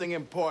something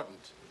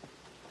important.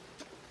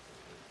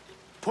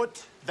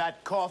 Put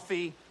that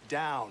coffee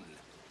down.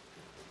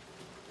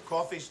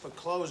 Coffee's for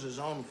closers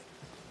only.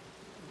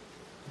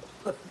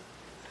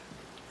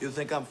 You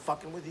think I'm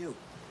fucking with you?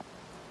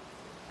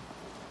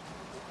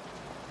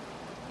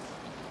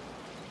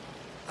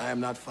 I am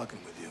not fucking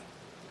with you.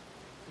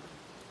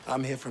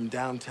 I'm here from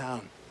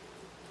downtown.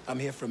 I'm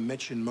here from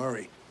Mitch and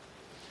Murray.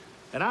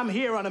 And I'm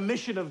here on a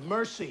mission of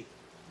mercy.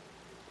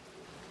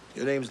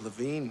 Your name's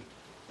Levine?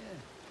 Yeah.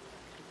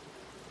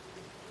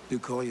 You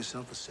call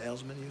yourself a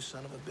salesman, you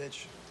son of a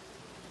bitch?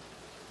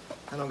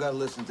 I don't gotta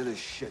listen to this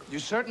shit. You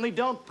certainly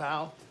don't,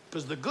 pal.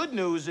 Because the good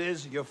news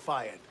is you're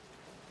fired.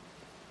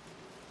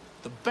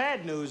 The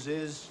bad news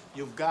is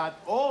you've got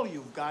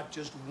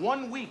just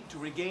 1 week to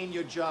regain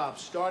your job,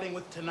 starting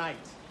with tonight.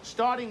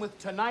 Starting with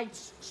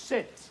tonight's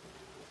sit.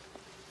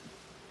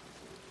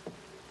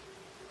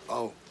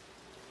 Oh,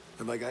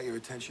 have I got your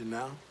attention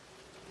now?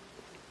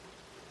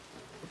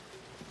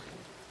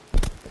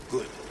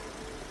 Good.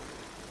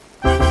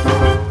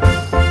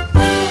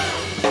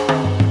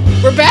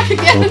 We're back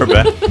again. We're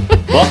back.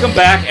 Welcome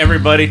back,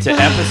 everybody, to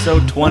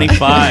episode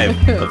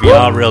 25 of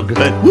Y'all Real Good.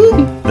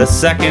 The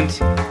second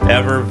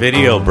ever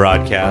video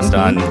broadcast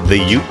on the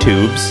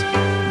YouTubes.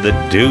 The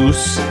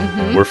Deuce.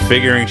 We're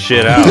figuring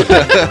shit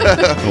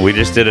out. We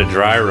just did a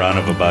dry run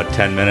of about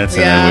 10 minutes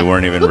and then we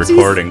weren't even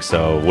recording,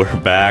 so we're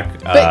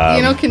back.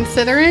 But,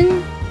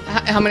 considering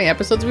how many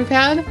episodes we've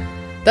had,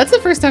 that's the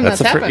first time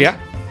that's happened.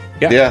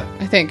 Yeah.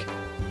 I think.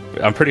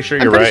 I'm pretty sure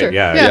you're right. Sure.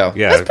 Yeah.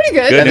 That's pretty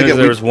good. Good news,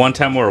 there was one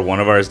time where one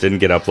of ours didn't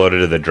get uploaded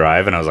to the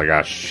drive, and I was like,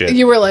 oh, shit.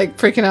 You were, like,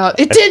 freaking out.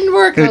 It didn't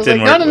work. I was like,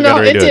 no,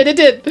 it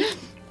did.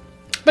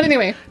 But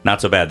anyway.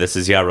 Not so bad. This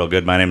is Yeah Real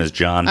Good. My name is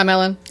John. I'm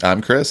Ellen.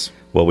 I'm Chris.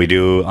 What we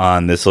do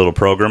on this little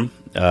program,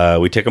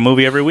 we take a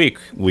movie every week.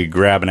 We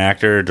grab an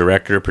actor,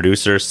 director,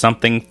 producer,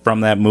 something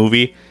from that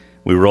movie.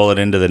 We roll it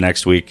into the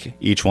next week.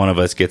 Each one of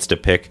us gets to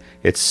pick.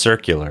 It's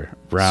circular,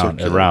 round,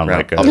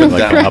 like up and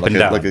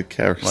down, like a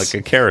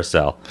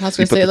carousel. I was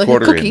going to say like a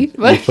cookie.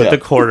 We put the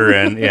quarter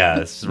in. Yeah,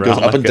 it's round,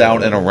 goes up and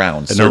down and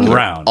around. And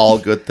around. All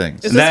good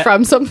things. Is this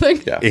from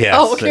something? Yeah. Yes,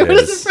 oh, okay. What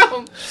is it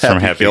from? From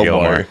Happy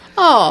Gilmore.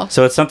 Oh.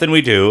 So it's something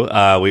we do.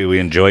 We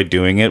enjoy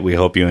doing it. We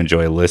hope you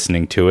enjoy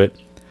listening to it.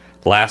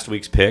 Last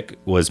week's pick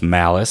was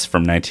Malice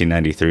from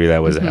 1993.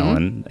 That was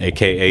Ellen,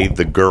 a.k.a.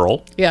 The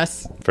Girl.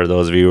 Yes. For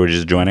those of you who are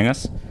just joining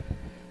us.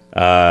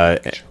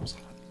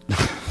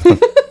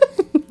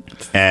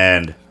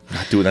 And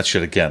not doing that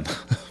shit again.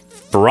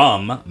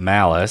 From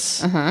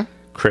Malice,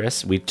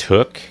 Chris, we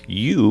took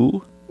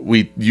you.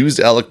 We used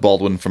Alec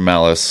Baldwin from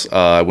Malice.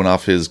 I went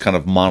off his kind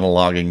of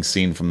monologuing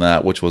scene from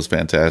that, which was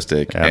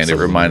fantastic. Absolutely. And it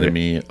reminded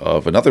me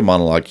of another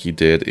monologue he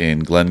did in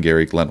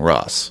Glengarry, Glen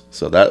Ross.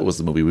 So that was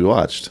the movie we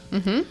watched.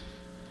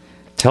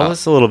 Tell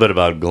us a little bit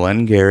about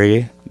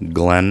Glengarry,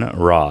 Glen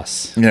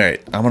Ross. All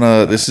right,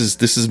 This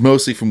is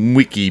mostly from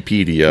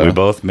Wikipedia. We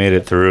both made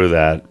it through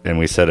that, and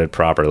we said it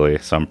properly.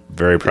 So I'm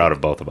very proud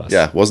of both of us.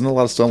 Yeah, wasn't a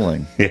lot of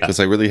stumbling.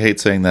 Because I really hate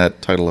saying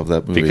that title of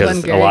that movie.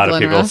 Because Glengarry, a lot of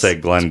Glen people Ross? say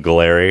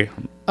Glengarry.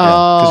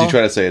 Oh. Because you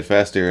try to say it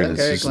faster, and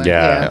it's just Glen.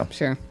 Yeah.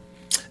 Sure.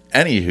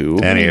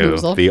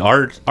 Anywho, the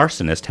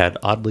arsonist had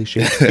oddly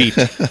shaped feet.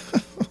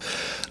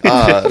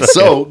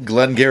 So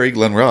Glengarry,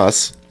 Glen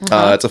Ross.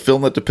 It's a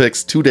film that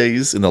depicts 2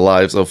 days in the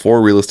lives of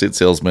 4 real estate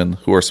salesmen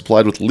who are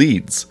supplied with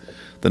leads,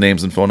 the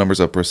names and phone numbers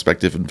of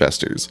prospective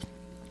investors.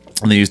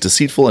 And they use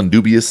deceitful and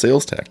dubious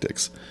sales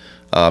tactics.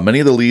 Many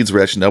of the leads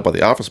rationed out by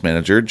the office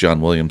manager,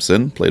 John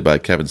Williamson, played by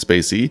Kevin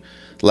Spacey,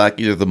 lack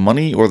either the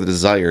money or the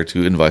desire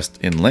to invest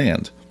in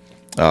land.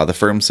 The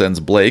firm sends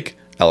Blake,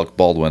 Alec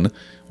Baldwin,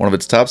 one of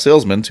its top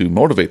salesmen, to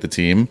motivate the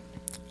team.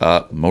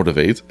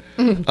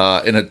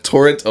 In a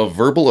torrent of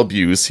verbal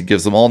abuse, he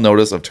gives them all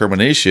notice of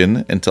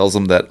termination and tells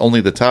them that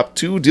only the top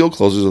 2 deal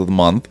closers of the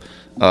month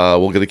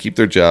will get to keep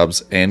their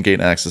jobs and gain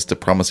access to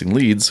promising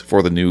leads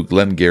for the new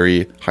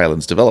Glengarry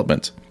Highlands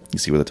development. You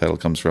see where the title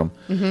comes from.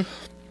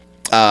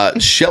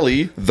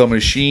 Shelley, the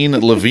Machine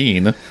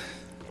Levine,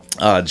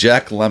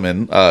 Jack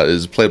Lemmon,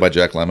 is played by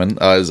Jack Lemmon,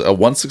 is a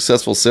once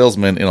successful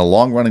salesman in a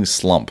long-running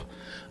slump.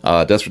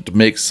 Desperate to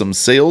make some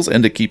sales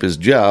and to keep his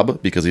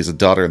job because he has a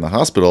daughter in the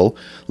hospital,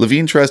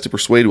 Levine tries to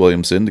persuade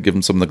Williamson to give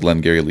him some of the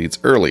Glengarry leads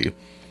early.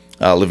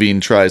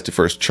 Levine tries to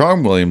first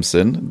charm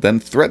Williamson,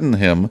 then threaten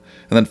him,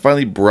 and then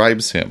finally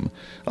bribes him.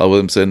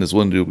 Williamson is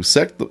willing to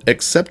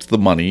accept the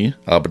money,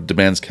 but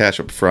demands cash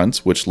up front,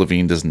 which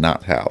Levine does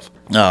not have.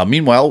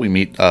 Meanwhile, we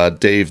meet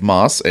Dave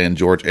Moss and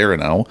George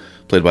Aronow,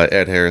 played by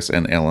Ed Harris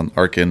and Alan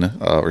Arkin,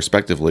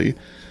 respectively.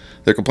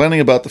 They're complaining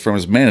about the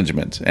firm's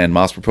management, and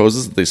Moss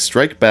proposes that they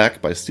strike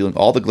back by stealing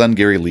all the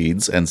Glengarry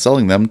leads and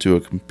selling them to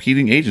a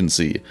competing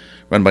agency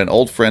run by an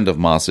old friend of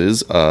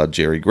Moss's,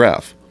 Jerry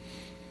Graff.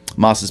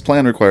 Moss's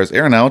plan requires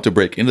Aronow to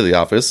break into the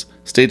office,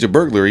 stage a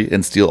burglary,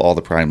 and steal all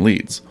the prime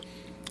leads.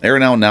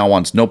 Aronow now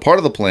wants no part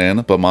of the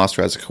plan, but Moss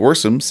tries to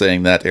coerce him,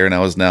 saying that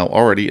Aronow is now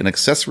already an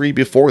accessory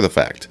before the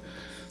fact,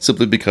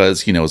 simply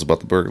because he knows about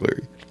the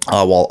burglary.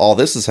 While all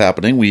this is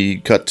happening, we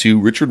cut to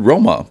Richard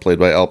Roma, played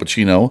by Al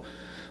Pacino,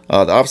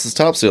 The office's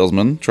top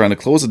salesman trying to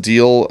close a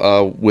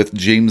deal with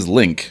James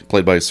Link,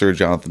 played by Sir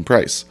Jonathan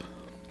Pryce.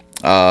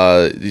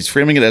 He's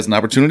framing it as an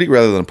opportunity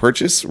rather than a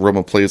purchase.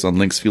 Roma plays on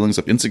Link's feelings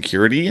of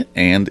insecurity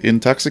and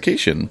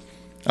intoxication.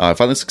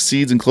 Finally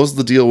succeeds and closes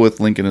the deal with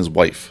Link and his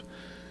wife.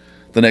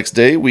 The next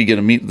day, we get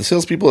to meet the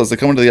salespeople as they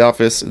come into the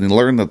office and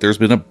learn that there's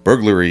been a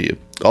burglary.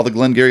 All the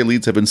Glengarry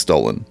leads have been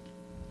stolen.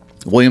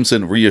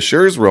 Williamson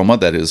reassures Roma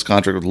that his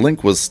contract with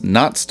Link was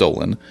not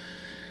stolen,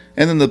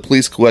 and then the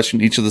police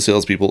question each of the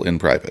salespeople in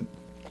private.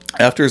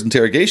 After his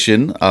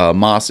interrogation,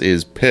 Moss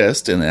is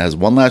pissed and has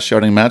one last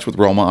shouting match with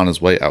Roma on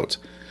his way out.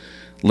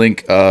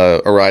 Link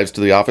arrives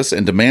to the office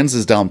and demands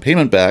his down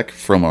payment back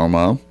from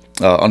Roma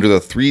under the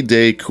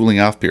 3-day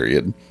cooling-off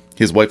period.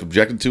 His wife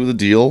objected to the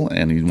deal,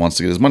 and he wants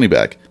to get his money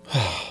back.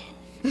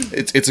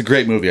 It's a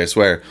great movie, I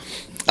swear.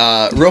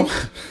 Roma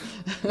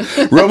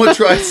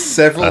tries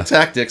several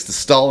tactics to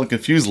stall and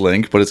confuse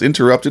Link, but is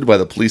interrupted by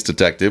the police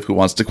detective who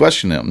wants to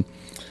question him.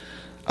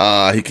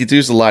 He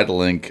continues to lie to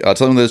Link,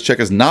 telling him that his check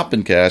has not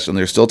been cashed and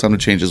there's still time to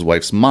change his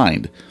wife's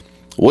mind.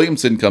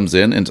 Williamson comes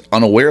in and,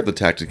 unaware of the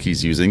tactic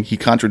he's using, he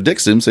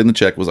contradicts him, saying the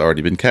check was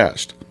already been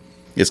cashed.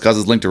 This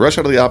causes Link to rush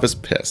out of the office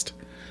pissed.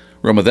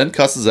 Roma then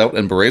cusses out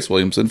and berates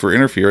Williamson for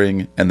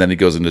interfering, and then he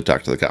goes in to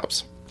talk to the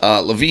cops.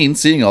 Levine,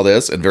 seeing all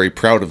this and very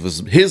proud of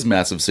his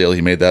massive sale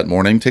he made that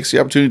morning, takes the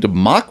opportunity to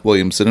mock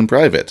Williamson in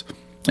private.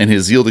 In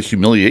his zeal to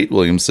humiliate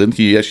Williamson,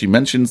 he actually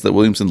mentions that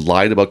Williamson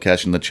lied about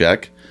cashing the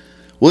check.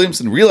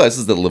 Williamson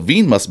realizes that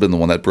Levine must have been the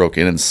one that broke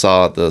in and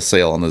saw the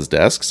sale on his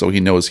desk, so he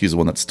knows he's the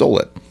one that stole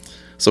it.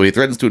 So he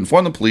threatens to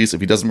inform the police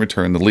if he doesn't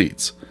return the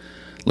leads.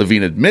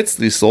 Levine admits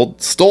that he stole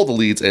the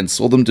leads and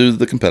sold them to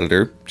the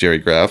competitor, Jerry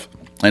Graff,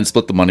 and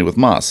split the money with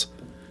Moss.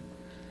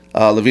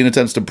 Levine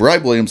attempts to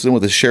bribe Williamson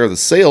with his share of the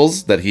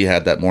sales that he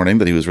had that morning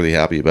that he was really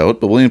happy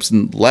about, but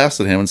Williamson laughs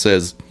at him and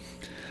says,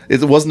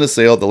 "It wasn't a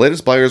sale. The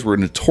latest buyers were a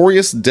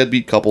notorious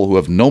deadbeat couple who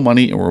have no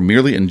money and were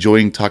merely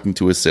enjoying talking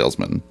to his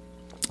salesman."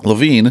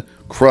 Levine,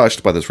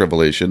 crushed by this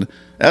revelation,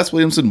 asks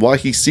Williamson why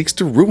he seeks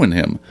to ruin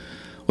him.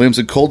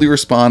 Williamson coldly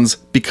responds,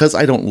 "Because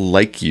I don't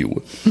like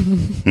you."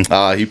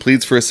 He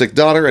pleads for a sick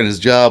daughter and his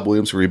job.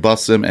 Williamson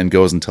rebuffs him and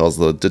goes and tells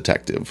the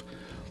detective.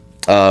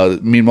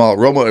 Meanwhile,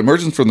 Roma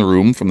emerges from the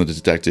room from the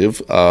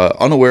detective,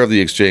 unaware of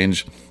the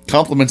exchange,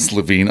 compliments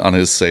Levine on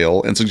his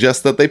sale, and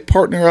suggests that they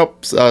partner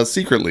up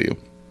secretly.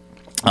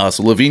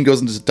 So Levine goes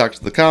in to talk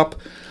to the cop,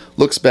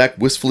 looks back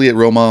wistfully at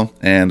Roma,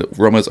 and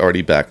Roma's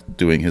already back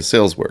doing his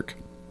sales work.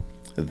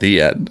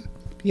 The end.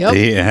 Yep.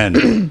 The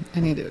end. I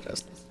need to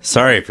adjust this.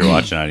 Sorry if you're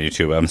watching on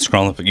YouTube. I'm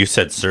scrolling up. You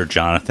said Sir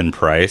Jonathan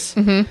Pryce.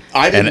 Mm-hmm.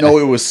 I didn't know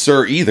it was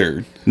Sir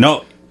either.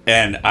 No,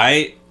 and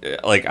I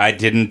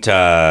didn't.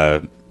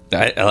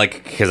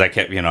 Because I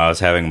kept, I was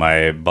having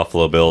my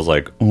Buffalo Bills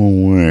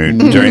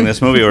during this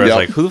movie where I was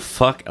like, who the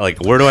fuck,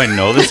 where do I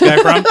know this guy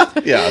from?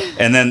 Yeah.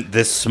 And then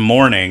this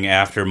morning,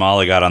 after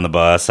Molly got on the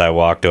bus, I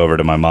walked over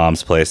to my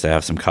mom's place to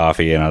have some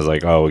coffee, and I was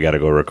like, oh, we got to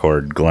go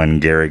record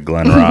Glengarry,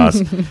 Glen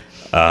Ross.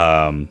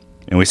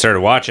 And we started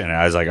watching, and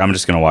I was like, I'm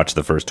just going to watch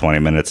the first 20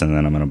 minutes, and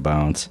then I'm going to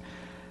bounce.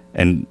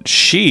 And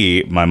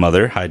my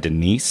mother, hi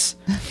Denise,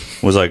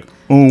 was like,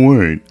 oh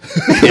wait,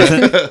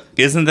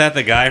 isn't that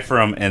the guy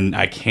from? And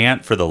I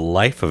can't for the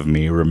life of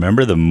me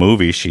remember the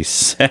movie she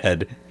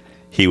said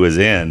he was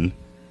in,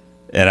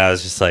 and I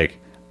was just like,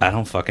 I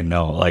don't fucking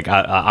know. I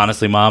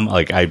honestly, Mom,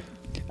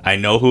 I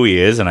know who he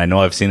is, and I know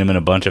I've seen him in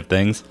a bunch of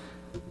things,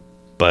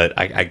 but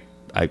I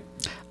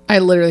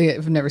literally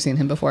have never seen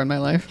him before in my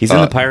life. he's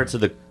in the Pirates of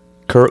the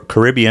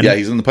Caribbean. Yeah,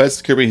 he's in the Pirates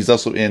of the Caribbean. He's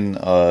also in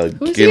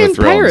Who's Game he of in Thrones.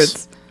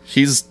 Pirates?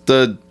 He's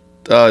the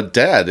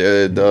dad.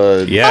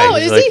 Yeah, Oh,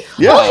 he's is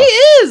he? Yeah. Oh, he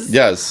is.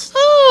 Yes.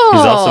 Oh.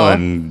 He's also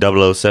in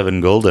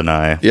 007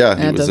 GoldenEye. Yeah,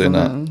 he That was in.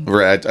 doesn't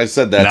Right, I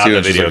said that Not too. the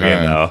and she's video like,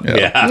 game, "All right." though.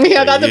 Yeah.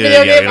 Yeah, not the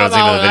video game. You don't see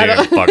I the video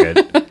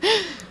game. Fuck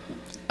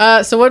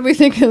it. So what do we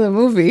think of the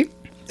movie?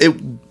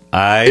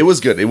 It was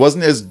good. It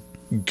wasn't as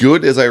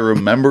good as I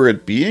remember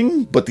it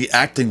being, but the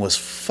acting was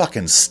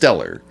fucking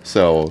stellar.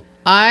 So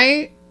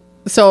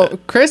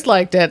Chris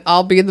liked it.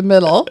 I'll be in the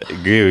middle.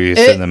 You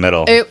sit in the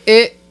middle.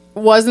 It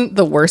wasn't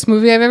the worst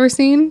movie I've ever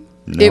seen.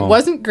 No. It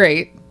wasn't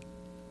great.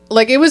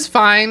 It was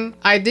fine.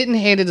 I didn't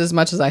hate it as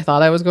much as I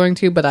thought I was going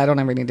to, but I don't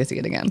ever need to see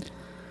it again.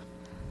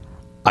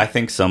 I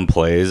think some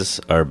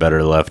plays are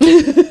better left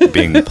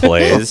being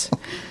plays.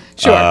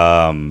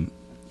 Sure.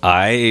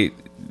 You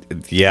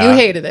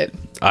hated it.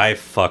 I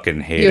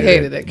fucking hated it. You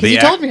hated it. Because you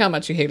told me how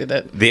much you hated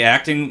it. The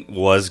acting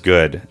was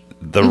good.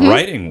 The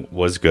writing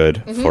was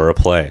good for a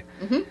play.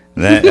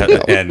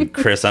 And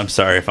Chris, I'm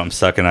sorry if I'm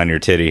sucking on your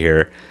titty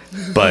here,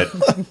 but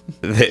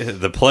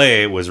the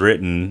play was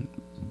written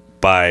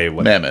by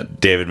Mamet.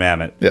 David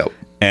Mamet. Yep.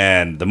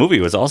 And the movie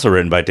was also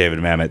written by David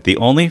Mamet. The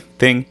only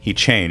thing he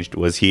changed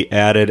was he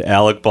added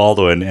Alec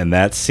Baldwin and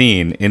that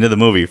scene into the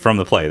movie from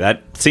the play.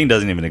 That scene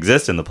doesn't even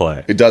exist in the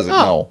play. It doesn't.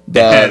 Oh.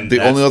 No. And The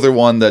that's- only other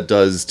one that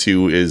does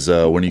too is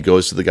when he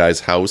goes to the guy's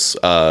house.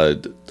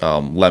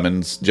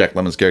 Jack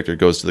Lemon's character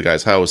goes to the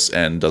guy's house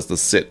and does the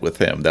sit with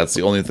him. That's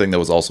the only thing that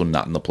was also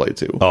not in the play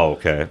too. Oh,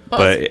 okay.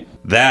 But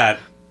that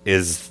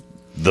is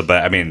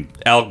I mean,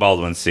 Alec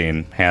Baldwin's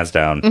scene, hands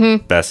down,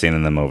 best scene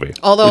in the movie.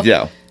 Although,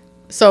 Yeah.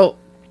 so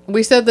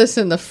we said this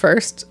in the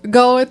first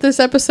go at this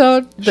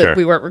episode that Sure.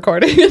 we weren't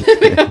recording.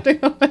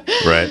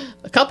 Right.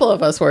 A couple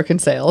of us work in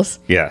sales.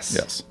 Yes.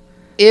 Yes.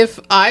 If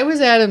I was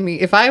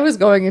if I was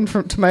going in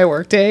to my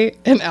work day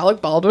and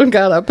Alec Baldwin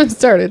got up and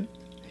started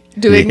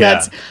doing Yeah.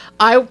 that,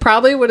 I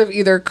probably would have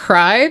either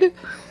cried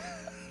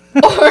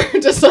or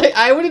just like,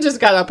 I would have just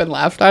got up and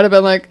left. I'd have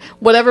been like,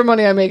 whatever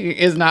money I'm making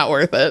is not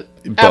worth it.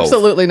 Both.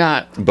 Absolutely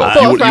not. But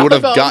Both you would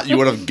have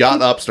probably.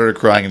 got up, started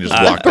crying, and just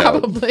walked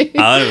out. Probably.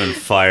 I would have been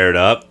fired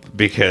up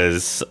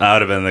because I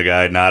would have been the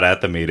guy not at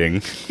the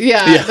meeting.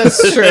 Yeah,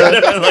 that's true.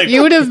 Like,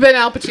 You would have been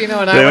Al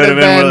Pacino and I they would have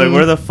been been... like,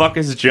 where the fuck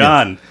is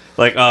John?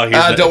 Like, oh,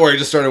 he's Don't worry,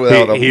 just started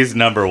without him. he's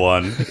number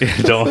one.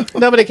 Don't.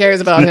 Nobody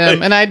cares about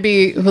him. And I'd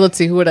be... Let's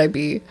see, who would I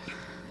be?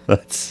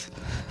 That's.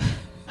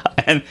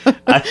 And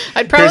I'd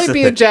here's probably the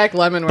be a thing. Jack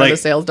Lemmon where Like, the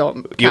sales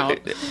don't count.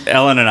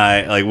 Ellen and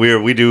I, like,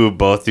 we do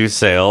both do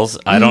sales.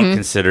 I don't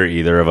consider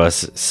either of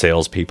us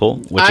salespeople,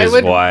 which I is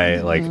would- why,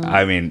 like,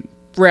 I mean,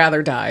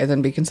 Rather die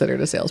than be considered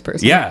a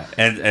salesperson. yeah,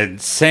 and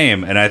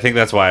same, and I think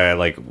that's why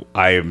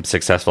I am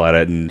successful at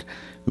it, and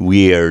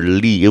we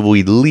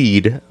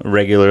lead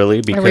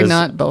regularly because Are we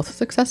not both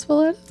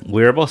successful at it?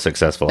 we are both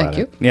successful Thank at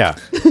you. it. Yeah,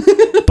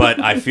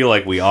 but I feel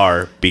like we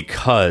are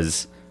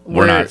because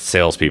we're not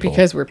salespeople.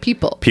 Because we're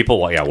people.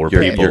 People, yeah, we're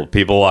You're- people. you're-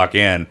 People walk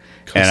in, and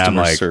I'm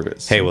Customer like,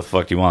 service. "Hey, what the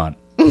fuck do you want?"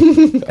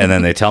 and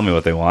then they tell me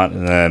what they want,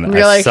 and then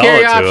You're I like, sell "Here are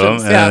it your to them,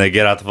 options," and yeah. then they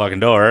get out the fucking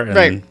door, and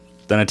Right.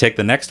 then I take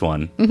the next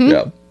one.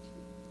 Yeah.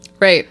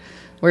 Right.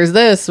 Whereas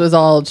this was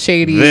all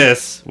shady.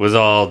 This was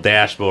all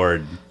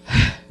dashboard.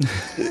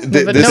 but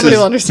This nobody is-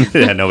 will understand.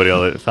 Yeah, nobody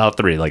else. About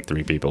three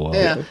people. Will.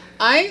 Yeah.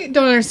 I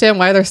don't understand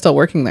why they're still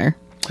working there.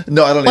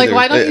 No, I don't Like, either.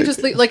 why don't you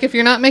just leave? Like, if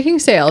you're not making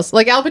sales,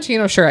 like Al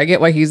Pacino, sure, I get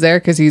why he's there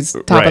because he's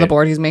top of Right. the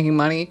board. He's making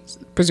money,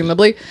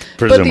 presumably.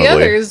 But Presumably. the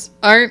others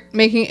aren't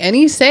making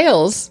any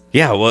sales.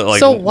 Yeah. Well, like,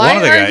 so one why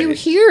of the are guys, you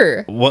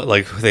here? What,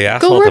 like, the Go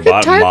asshole at work the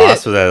at bottom, Target.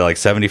 Moss, was at like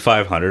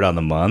 $7,500 on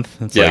the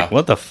month. It's Yeah. like,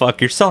 what the fuck?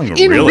 You're selling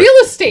In real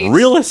estate.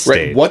 Real estate.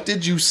 Right. What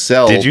did you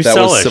sell? Did you that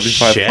sell was a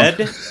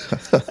 7,500?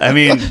 shed? I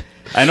mean,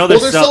 I know Well,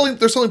 they're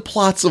they're selling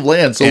plots of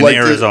land. So in like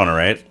Arizona,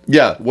 right?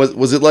 yeah.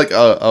 Was it like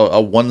a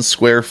 1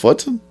 square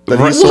foot that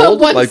he Right. sold?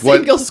 One like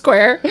single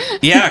square.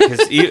 Yeah,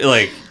 because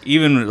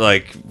even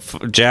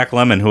Jack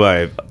Lemmon, who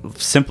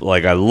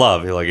I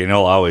love, like, you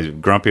know, always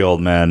grumpy old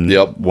men.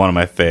 Yep. One of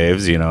my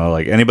faves. You know,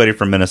 like anybody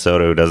from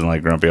Minnesota who doesn't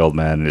like grumpy old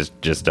men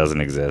just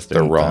doesn't exist.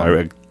 They're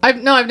wrong. I've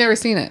never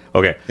seen it.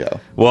 Okay. Yeah.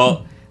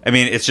 Well, I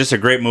mean, it's just a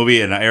great movie,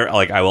 and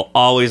I will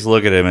always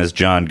look at him as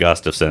John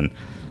Gustafson,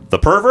 the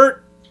pervert.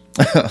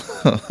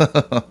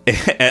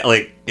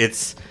 Like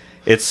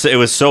it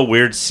was so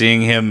weird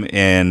seeing him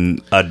in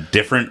a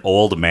different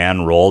old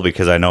man role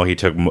because I know he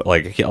took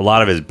a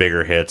lot of his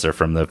bigger hits are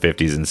from the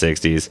 50s and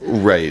 60s,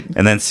 Right.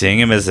 and then seeing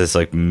him as this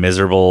like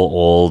miserable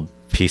old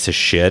piece of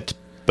shit,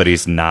 but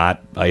he's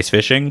not ice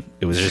fishing.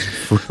 It was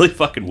just really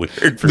fucking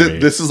weird for me.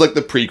 This is like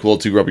the prequel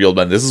to Grumpy Old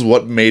Men. This is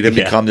what made him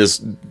Yeah. become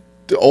this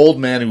old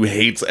man who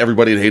hates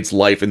everybody and hates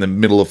life in the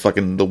middle of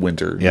fucking the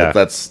winter. Yeah. Like,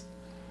 that's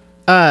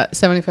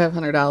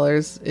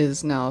 $7,500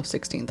 is now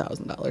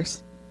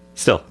 $16,000.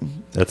 Still,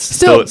 that's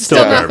Still still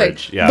nothing.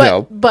 garbage.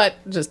 Yeah, But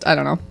just I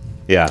don't know.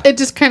 yeah. It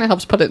just kind of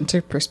helps put it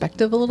into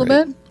perspective a little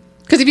bit.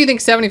 Because if you think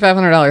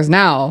 $7,500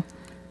 now,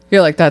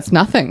 you're like, that's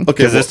nothing. okay.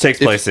 Because this well, takes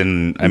place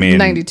in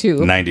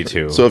 92.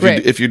 92. So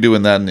Right. if you're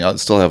doing that and you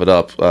still have it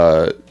up,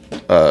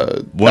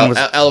 when was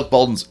Alec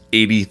Baldwin's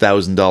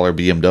 $80,000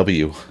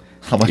 BMW?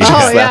 How much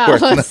Oh is that yeah,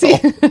 worth? let's see.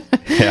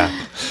 yeah,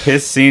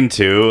 his scene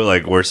too,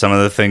 like where some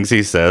of the things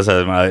he says,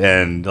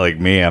 and like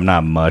me, I'm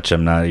not much.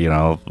 I'm not,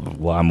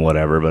 I'm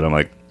whatever, but I'm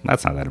like,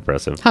 that's not that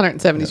impressive.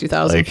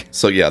 172,000. Like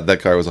So yeah, that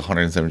car was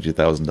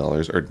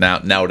 $172,000, or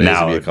nowadays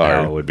now, it'd be a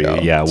car. now it would be,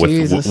 Yeah.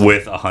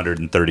 with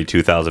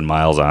 132,000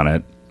 miles on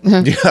it.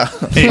 Yeah.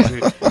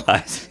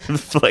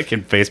 Like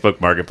in Facebook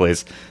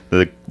Marketplace,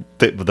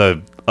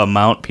 the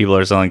amount people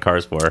are selling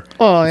cars for.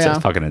 Oh, it's yeah.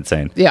 just fucking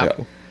insane. yeah.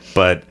 Yeah.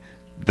 But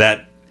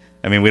that,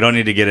 I mean, we don't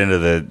need to get into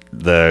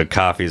the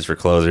coffees for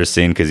closers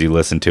scene because you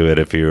listened to it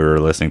if you were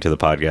listening to the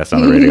podcast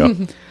on the radio.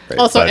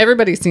 Also, But-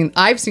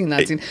 I've seen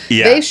that scene.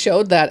 Yeah. They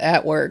showed that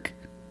at work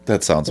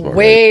That sounds about right.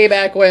 way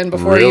back when,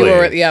 before you Really?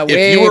 were, yeah, If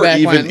way you were back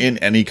even when. in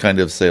any kind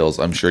of sales,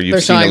 I'm sure you've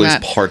They're seen at showing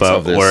least that. parts But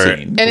of this we're-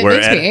 scene. And it Where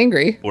makes Ed- me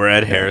angry. Where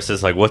Ed Harris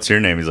is like, "What's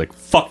your name?" He's like,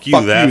 "Fuck you."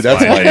 Fuck That's, you,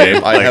 that's my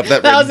name. I have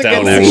that That was written a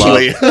down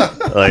good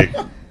actually. like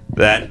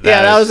that.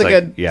 Yeah, that is was a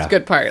like,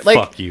 good part. Like,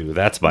 fuck you.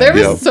 That's my There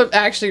name. was some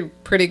actually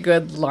pretty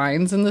good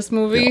lines in this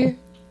movie.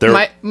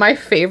 There- My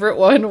favorite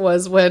one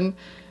was when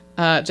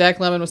Jack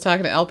Lemmon was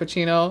talking to Al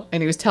Pacino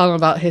and he was telling him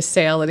about his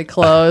sale that he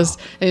closed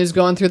and he was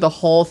going through the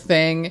whole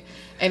thing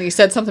and he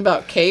said something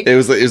about cake. It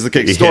was the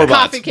cake Yeah. store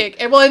bought. Coffee cake.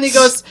 And well, and he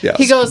goes, Yes.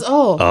 the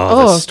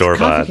it's store-bought.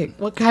 coffee cake.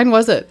 What kind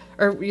was it?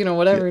 Or,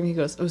 whatever. And he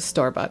goes, it was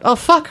store-bought. Oh,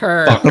 fuck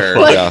her. Fuck her.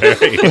 Like,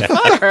 Yeah.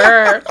 fuck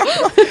her.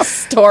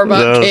 Store-bought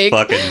Those cake.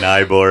 fucking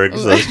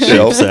Nyborgs, those cheap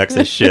Yep. sacks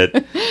of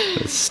shit.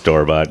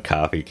 Store bought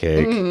coffee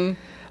cake.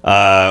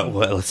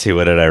 Let's see.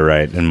 What did I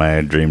write in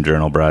my dream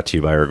journal? Brought to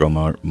you by Ergo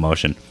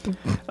Motion.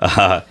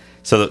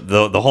 So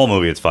the whole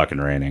movie, it's fucking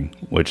raining,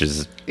 which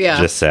is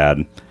just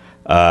sad.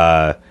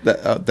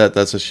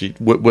 That's a she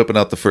whipping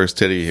out the first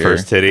titty here.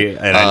 First titty,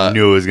 and I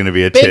knew it was going to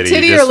be a titty. Big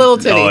titty or little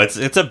titty? Oh,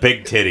 it's a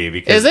big titty.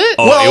 Because, is it?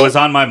 Oh, it was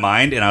on my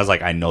mind, and I was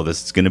like, I know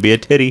this is going to be a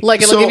titty.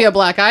 Like it'll give you a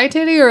black eye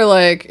titty, or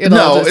like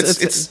no,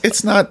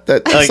 it's not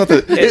that.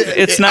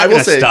 It's not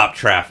going to stop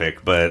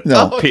traffic, but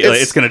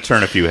it's going to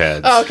turn a few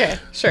heads. Oh, okay,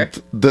 sure.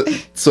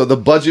 So the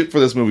budget for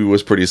this movie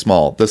was pretty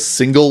small. The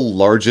single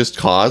largest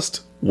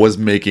cost was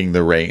making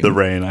the rain. The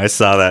rain. I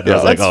saw that. And I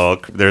was like,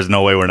 oh, there's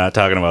no way we're not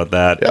talking about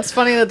that. That's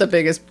funny that the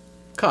biggest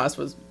cost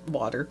was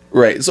water.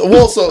 Right. So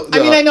I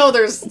mean, I know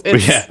it's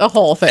a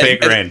whole thing.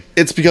 Fake rain.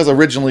 It's because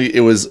originally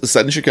it was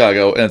set in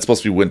Chicago and it's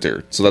supposed to be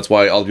winter. So that's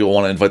why all the people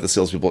want to invite the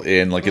salespeople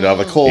in, like get out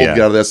of the cold, get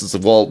out of this. It's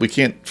like, well, we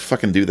can't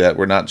fucking do that.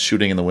 We're not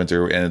shooting in the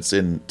winter and it's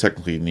in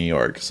technically New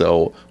York.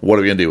 So what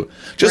are we gonna do?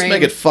 Just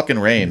make it fucking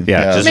rain.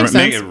 Yeah, just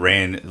make it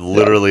rain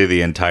literally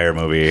the entire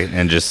movie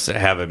and just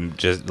have him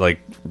just like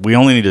we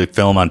only need to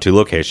film on 2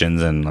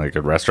 locations and like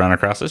a restaurant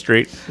across the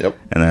street. Yep.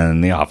 And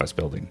then the office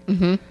building.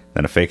 Mm-hmm.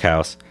 Then a fake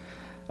house.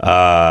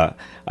 I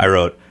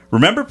wrote,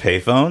 remember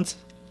payphones?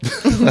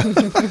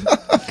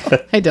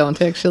 I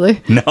don't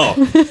actually. No,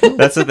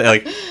 that's the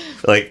thing.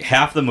 Like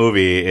half the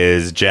movie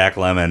is Jack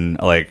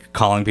Lemmon like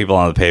calling people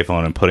on the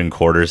payphone and putting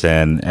quarters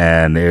in,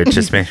 and it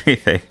just made me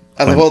think.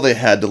 I love how they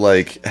had to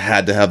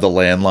have the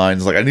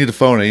landlines. Like, I need a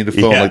phone.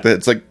 Like that.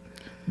 It's like,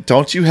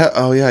 don't you have?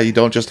 Oh yeah, you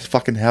don't just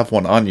fucking have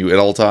one on you at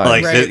all times.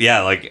 Like right.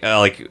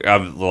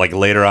 like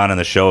later on in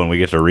the show when we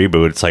get to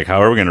reboot, it's like,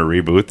 how are we going to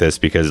reboot this?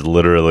 Because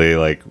literally,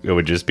 like it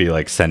would just be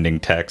like sending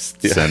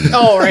texts and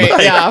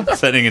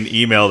sending an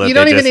email that you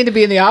don't even need to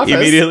be in the office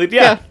immediately.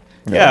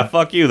 Yeah,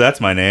 fuck you.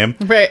 That's my name.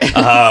 Right.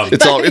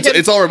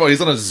 It's all remote.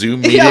 He's on a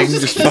Zoom meeting.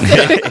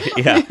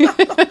 Yeah.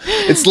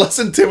 It's less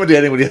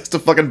intimidating when he has to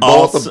fucking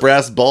ball with the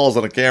brass balls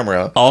on a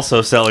camera.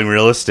 Also, selling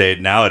real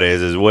estate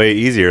nowadays is way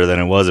easier than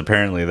it was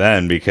apparently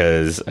then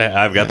because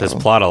I've got this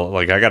plot of,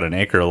 like, I got an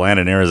acre of land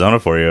in Arizona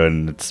for you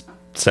and it's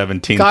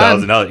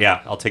 $17,000.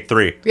 Yeah, I'll take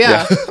 3.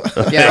 Yeah.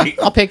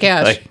 I'll pay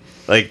cash.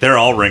 Like they're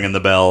all ringing the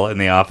bell in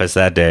the office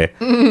that day.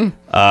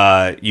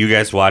 Mm-hmm. You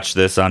guys watched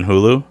this on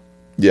Hulu?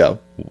 Yeah.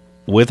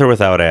 With or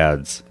without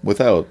ads?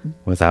 Without.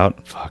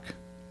 Fuck.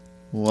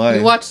 Why?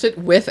 You watched it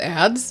with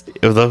ads?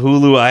 The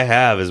Hulu I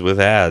have is with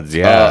ads,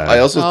 yeah. I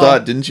also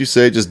thought, didn't you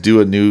say just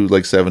do a new,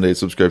 7-day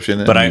subscription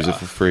and use it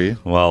for free?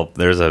 Well,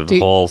 there's a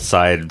whole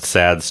sad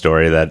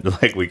story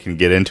that, we can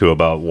get into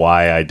about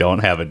why I don't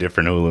have a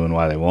different Hulu and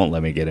why they won't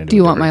let me get into it. Do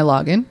you want my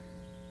login?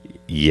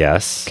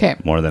 Yes. Okay.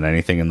 More than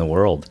anything in the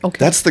world. Okay.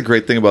 That's the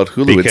great thing about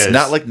Hulu. Because it's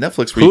not like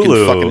Netflix where you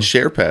can fucking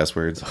share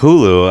passwords.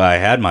 Hulu, I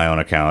had my own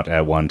account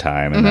at one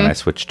time, and then I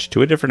switched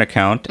to a different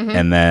account,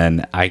 and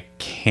then I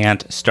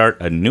can't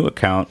start a new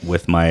account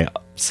with my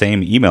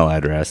same email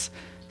address,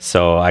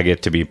 so I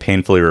get to be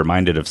painfully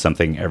reminded of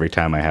something every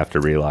time I have to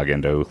re-log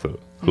into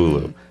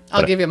Hulu.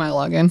 I'll give you my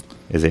login.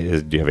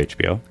 Do you have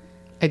HBO?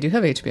 I do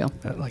have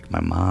HBO. My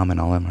mom and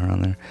all them are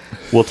on there.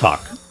 We'll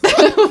talk.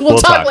 We'll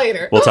talk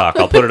later. We'll talk.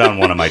 I'll put it on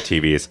one of my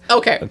TVs.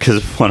 Okay.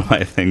 Because one of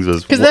my things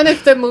was... Because then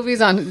if the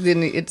movie's on,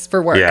 then it's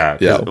for work.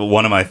 Yeah.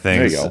 One of my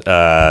things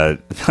that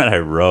I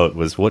wrote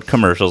was, what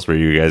commercials were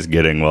you guys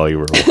getting while you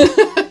were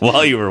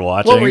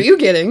watching? What were you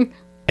getting?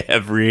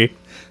 Every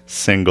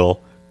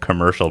single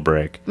commercial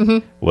break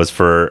was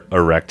for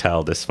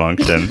erectile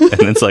dysfunction.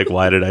 And it's like,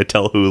 why did I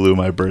tell Hulu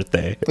my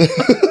birthday?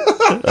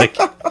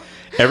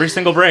 Every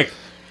single break.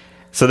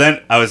 So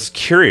then I was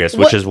curious,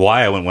 which is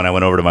why when I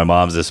went over to my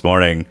mom's this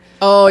morning.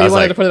 Oh, you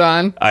wanted to put it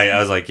on? I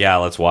was like, yeah,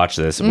 let's watch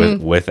this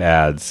with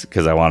ads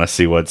because I want to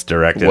see what's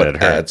directed at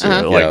her. Ads,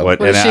 what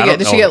did she get?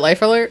 Did she get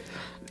Life Alert?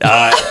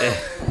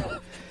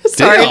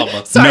 Sorry.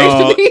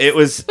 No, it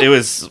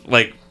was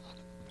like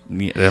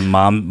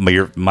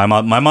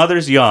my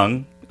mother's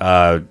young.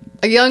 A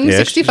young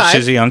 65.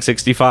 She's a young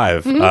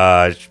 65.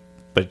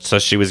 But so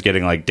she was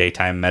getting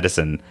daytime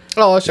medicine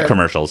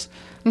commercials.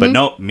 But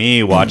no,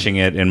 me watching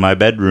it in my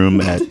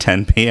bedroom at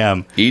 10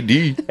 p.m.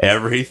 ED.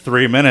 Every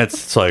 3 minutes,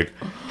 it's like,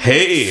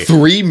 hey,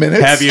 3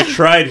 minutes? Have you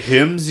tried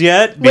Hims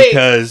yet?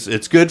 Because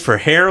it's good for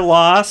hair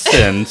loss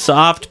and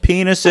soft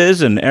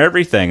penises and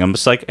everything. I'm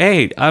just like,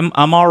 hey, I'm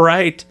all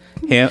right.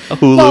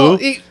 Hulu. Well,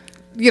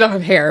 you don't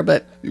have hair,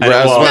 but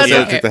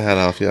take the hat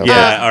off.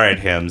 Yeah. All right,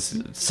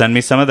 Hims. Send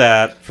me some of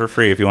that for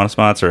free if you want to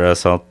sponsor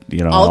us. I'll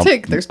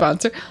take their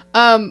sponsor.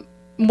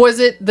 Was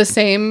it the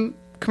same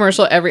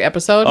commercial every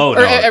episode? Oh,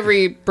 or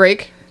every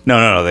break?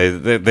 No.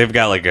 They've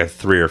got a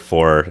 3 or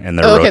 4 in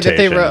their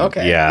rotation.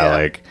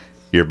 Yeah,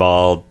 you're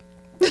bald.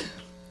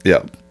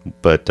 Yeah.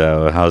 But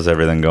how's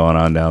everything going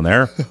on down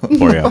there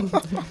for you?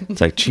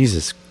 It's like,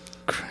 Jesus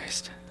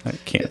Christ, I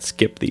can't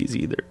skip these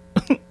either.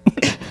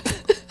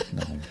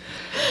 No.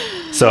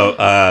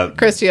 So,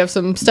 Chris, do you have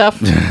some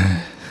stuff?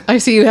 I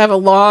see you have a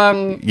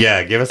long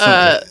give us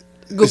some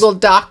Google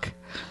Doc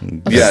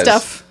of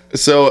stuff.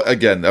 So,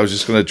 again, I was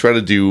just going to try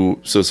to do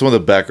some of the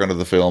background of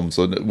the film.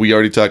 So, we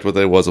already talked about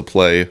that it was a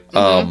play.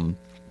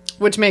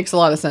 which makes a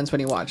lot of sense when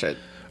you watch it.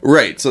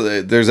 Right.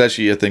 So there's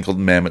actually a thing called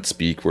Mammoth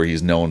Speak, where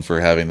he's known for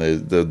having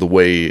the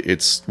way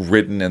it's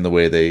written and the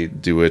way they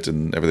do it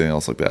and everything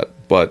else like that.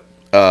 But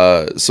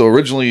so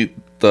originally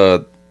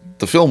the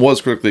film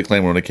was critically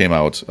acclaimed when it came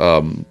out,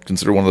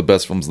 considered one of the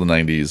best films of the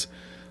 90s.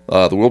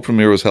 The world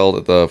premiere was held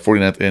at the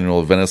 49th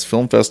Annual Venice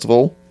Film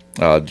Festival.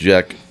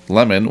 Jack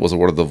Lemmon was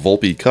awarded the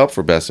Volpe Cup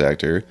for Best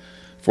Actor.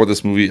 For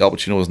this movie, Al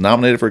Pacino was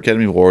nominated for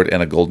Academy Award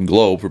and a Golden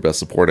Globe for Best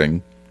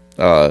Supporting.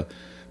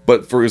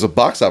 But it was a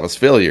box office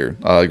failure.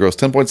 It grossed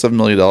 $10.7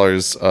 million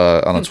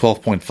on a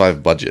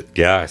 $12.5 budget.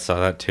 Yeah, I saw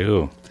that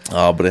too.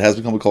 But it has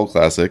become a cult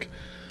classic.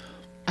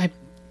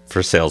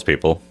 For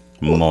salespeople,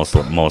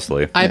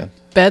 mostly. I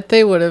bet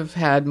they would have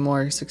had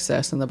more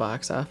success in the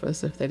box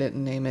office if they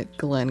didn't name it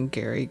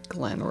Glengarry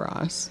Glen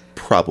Ross.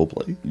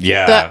 Probably.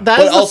 Yeah. That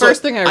is the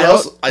first thing I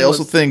wrote. I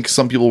also think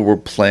some people were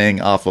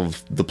playing off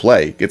of the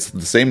play. It's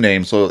the same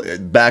name, so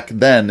back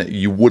then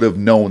you would have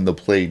known the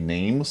play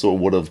name, so it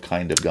would have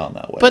kind of gone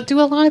that way. But do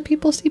a lot of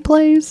people see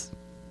plays?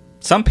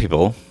 Some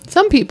people.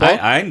 Some people.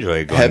 I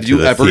enjoy going have to you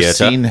the ever theater.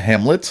 seen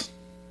Hamlet?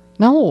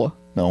 No.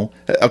 No.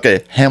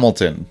 Okay,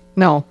 Hamilton.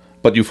 No.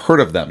 But you've heard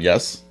of them,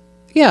 yes?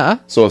 Yeah.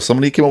 So if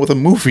somebody came up with a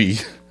movie,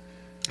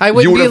 I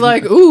would You be would've-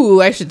 like,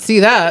 ooh, I should see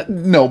that.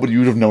 no, but you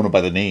would have known it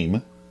by the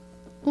name.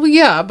 Well,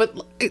 yeah, but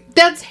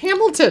that's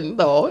Hamilton,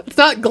 though. It's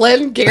not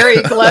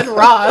Glengarry Glen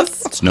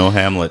Ross. It's no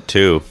Hamlet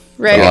too.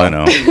 Right. Oh, I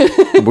know.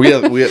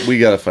 we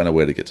got to find a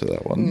way to get to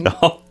that one.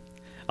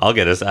 I'll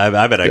get us.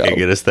 I bet I could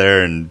get us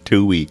there in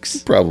 2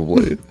 weeks.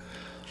 Probably.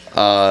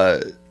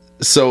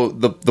 So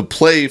the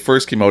play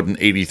first came out in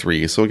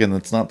 '83. So again,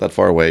 that's not that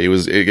far away.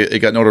 It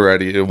got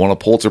notoriety. It won a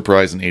Pulitzer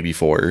Prize in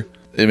 '84.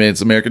 It made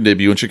its American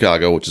debut in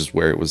Chicago, which is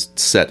where it was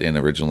set in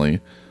originally.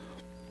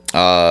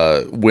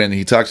 When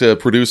he talked to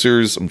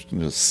producers, I'm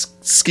going to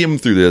skim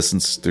through this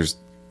since there's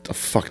a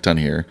fuck ton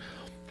here.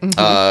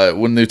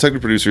 When they talked to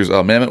producers,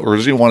 Mamet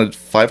originally wanted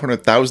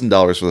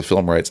 $500,000 for the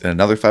film rights and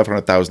another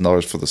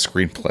 $500,000 for the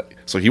screenplay.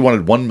 So he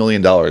wanted $1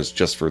 million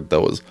just for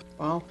those.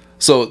 Wow.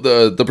 So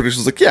the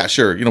producer's like, yeah,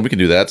 sure, we can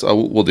do that. So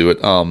we'll do it.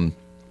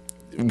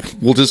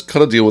 We'll just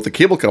cut a deal with the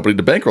cable company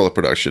to bankroll the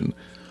production.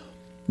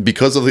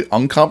 Because of the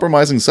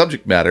uncompromising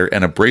subject matter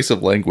and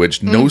abrasive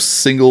language, no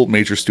single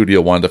major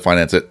studio wanted to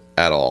finance it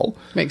at all.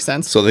 Makes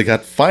sense. So they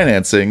got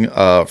financing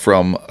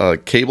from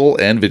cable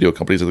and video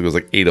companies. I think it was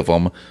like 8 of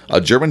them. A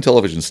German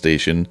television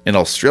station, an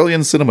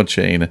Australian cinema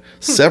chain,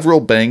 several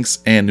banks,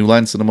 and New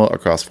Line Cinema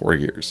across 4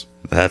 years.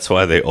 That's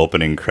why the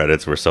opening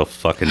credits were so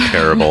fucking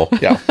terrible.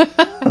 Yeah.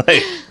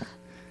 Like,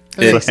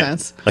 Makes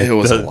sense. It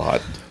was a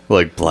lot.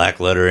 Like black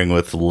lettering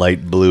with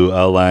light blue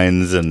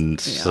outlines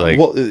and like.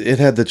 Well, it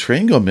had the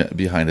train go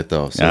behind it,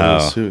 though. So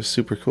it was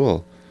super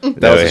cool.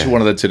 That was actually one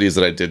of the titties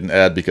that I didn't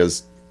add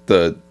because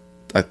one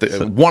of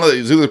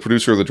the either the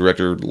producer or the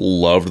director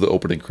loved the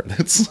opening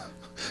credits.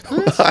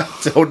 I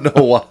don't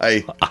know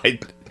why.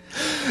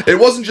 It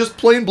wasn't just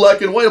plain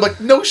black and white. I'm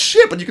like, no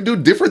shit, but you can do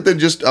different than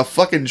just a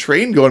fucking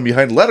train going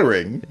behind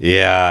lettering.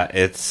 Yeah,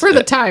 it's For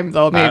the time,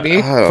 though,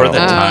 maybe. for the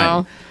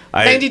time.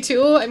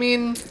 92, I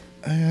mean...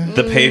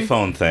 The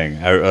payphone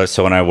thing.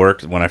 So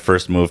when I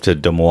first moved to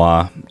Des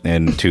Moines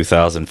in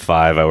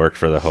 2005, I worked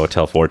for the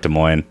Hotel Fort Des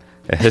Moines,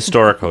 a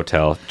historic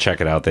hotel. Check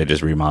it out. They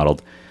just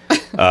remodeled.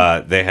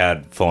 They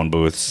had phone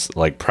booths,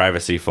 like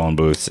privacy phone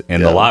booths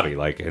in the lobby,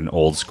 like an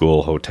old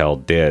school hotel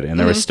did. And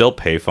there were still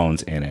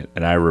payphones in it.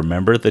 And I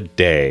remember the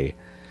day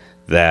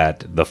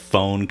that the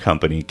phone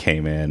company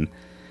came in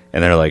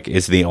and they're like,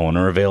 is the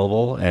owner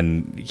available?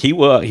 And he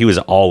was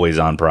always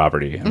on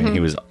property. I mean, he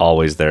was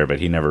always there, but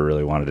he never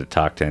really wanted to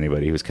talk to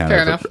anybody. He was kind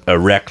of a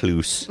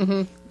recluse,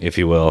 if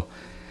you will.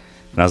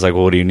 And I was like,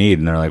 well, what do you need?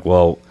 And they're like,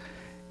 well,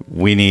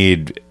 we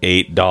need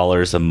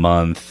 $8 a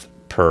month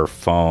per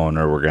phone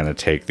or we're going to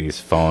take these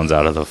phones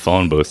out of the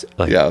phone booth.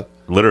 Like,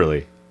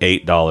 literally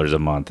 $8 a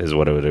month is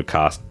what it would have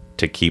cost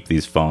to keep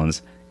these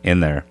phones in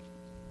there.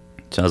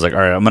 So I was like, all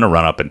right, I'm going to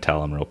run up and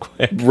tell him real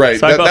quick. Right.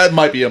 So that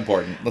might be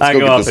important. Let's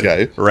go go get this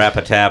guy. Rap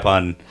a tap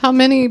on How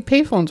many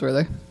payphones were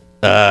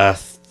there?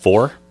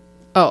 4.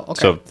 Oh, okay.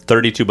 So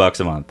 $32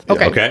 a month.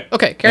 Okay.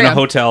 Okay, carry in on. a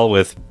hotel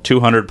with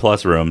 200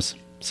 plus rooms.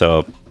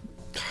 So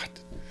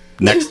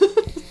next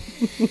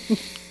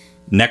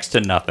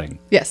to nothing.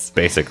 Yes.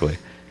 Basically.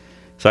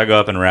 So I go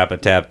up and rap a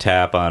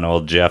tap on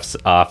old Jeff's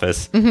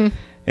office. And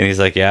he's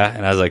like, yeah.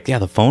 And I was like, yeah,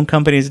 the phone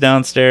company's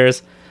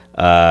downstairs.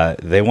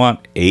 They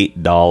want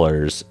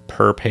 $8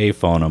 per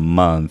payphone a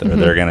month or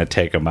they're going to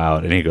take them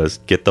out. And he goes,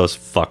 get those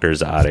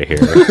fuckers out of here.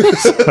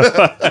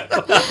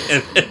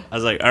 I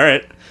was like, all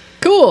right.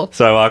 Cool.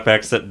 So I walked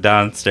back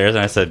downstairs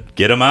and I said,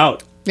 get them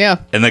out. Yeah.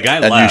 And the guy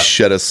And left. you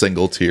shed a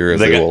single tear as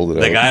they rolled it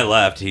out. The guy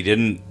left. He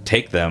didn't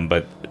take them,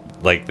 but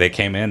like they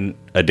came in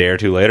a day or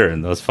two later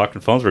and those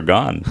fucking phones were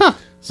gone. Huh.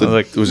 So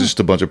it was just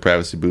a bunch of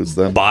privacy booths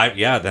then?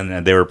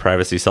 Then they were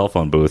privacy cell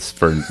phone booths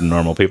for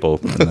normal people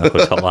in the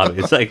hotel lobby.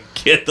 It's like,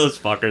 get those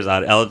fuckers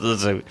out. I was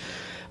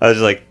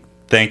just like,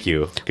 thank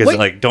you. Because,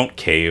 like, don't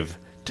cave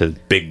to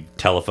big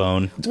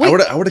telephone. I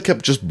would have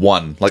kept just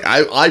one. Like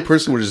I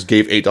personally would have just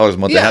gave $8 a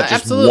month to Yeah, have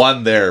just absolutely.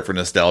 one there for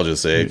nostalgia's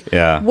sake.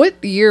 Yeah.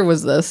 What year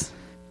was this?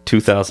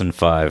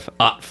 2005.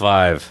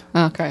 '05.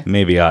 Okay.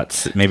 Maybe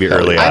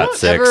early I don't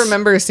 '06. ever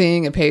remember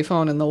seeing a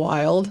payphone in the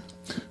wild.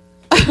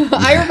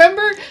 I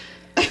remember.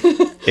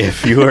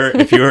 If you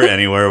were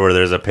anywhere where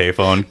there's a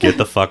payphone, get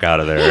the fuck out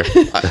of there.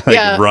 Like,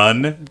 Yeah.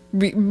 run.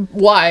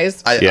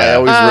 Wise. I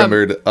always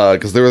remembered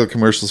because there were the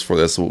commercials for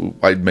this. So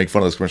I'd make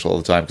fun of this commercial all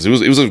the time because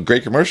it was a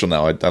great commercial.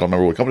 Now I don't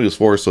remember what company it was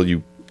for, so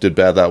you did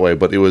bad that way.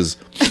 But it was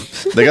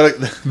they got.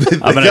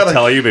 I'm going to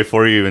tell you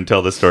before you even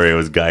tell the story. It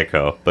was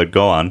Geico, but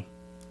go on.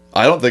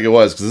 I don't think it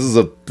was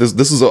because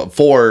this is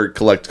for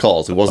collect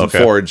calls. It wasn't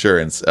Okay. for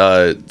insurance.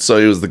 So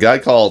it was the guy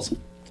calls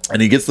and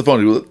he gets the phone.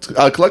 He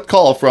goes, collect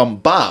call from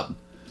Bob.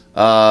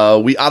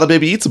 We oughta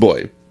baby eats a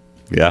boy.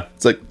 Yeah.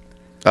 It's like,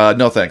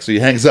 no thanks. So he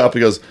hangs up. He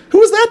goes, who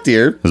was that,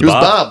 dear? It was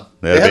Bob.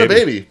 They had a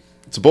baby.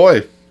 It's a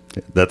boy.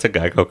 That's a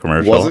Geico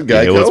commercial. Was it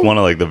Geico? It was one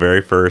of like the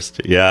very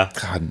first. Yeah.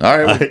 God, all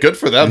right, well, good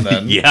for them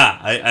then. Yeah.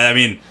 I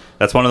mean,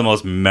 that's one of the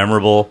most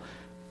memorable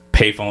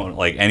payphone,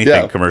 like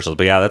anything commercials.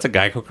 But yeah, that's a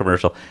Geico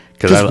commercial.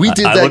 Because we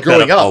did that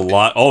growing up a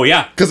lot. Oh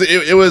yeah. Because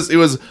it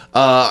was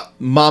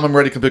Mom, I'm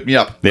ready to come pick me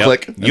up. Yep.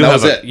 Click. And You that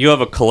have was it. you have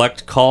a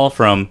collect call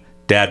from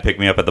Dad. Pick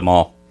me up at the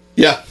mall.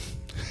 Yeah.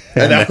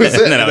 And that was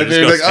it. And then I And would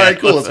then just they're go like, all right,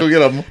 cool, let's go get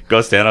them.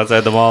 Go stand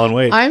outside the mall and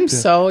wait. I'm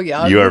so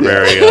young. You are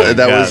very.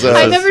 That was,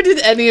 I never did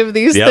any of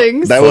these Yep.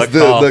 things. That was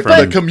Collect call the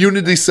from-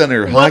 community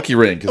center hockey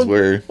rink is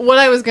where. What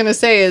I was gonna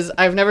say is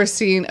I've never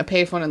seen a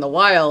payphone in the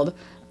wild,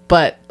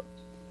 but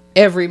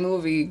every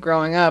movie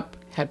growing up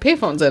had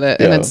payphones in it,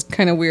 and Yeah. it's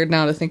kind of weird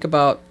now to think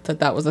about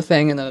that was a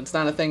thing, and then it's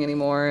not a thing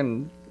anymore,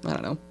 and I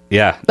don't know.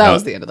 Yeah. That no,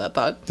 was the end of that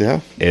thought.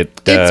 Yeah.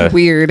 It's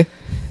weird.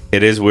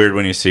 It is weird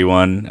when you see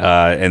one,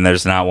 and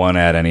there's not one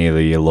at any of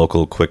the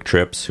local Quick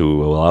Trips who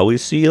will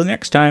always see you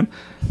next time.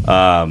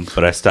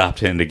 But I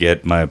stopped in to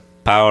get my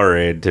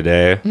Powerade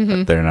today.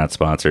 But they're not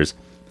sponsors.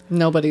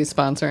 Nobody's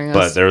sponsoring us.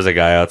 But there was a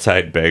guy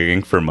outside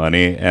begging for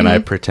money, and I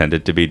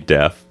pretended to be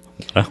deaf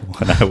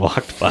when I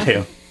walked by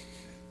him.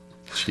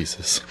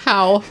 Jesus.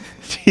 How?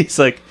 He's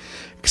like,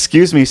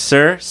 "Excuse me,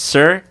 sir,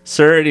 sir,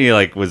 sir," and he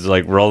like was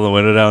like rolling the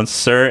window down,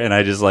 "Sir," and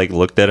I just like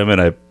looked at him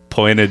and I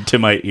pointed to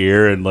my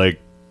ear and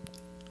like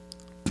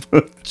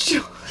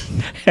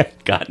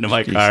got into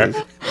my car and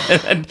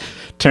then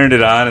turned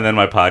it on, and then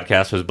my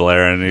podcast was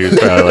blaring, and he was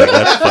probably like,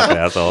 "That's a fucking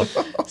asshole."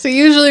 So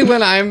usually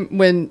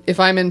if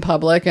I'm in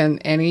public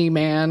and any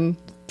man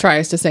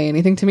tries to say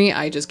anything to me,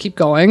 I just keep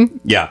going.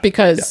 Yeah.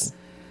 Because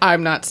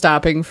I'm not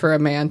stopping for a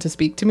man to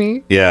speak to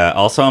me. Yeah.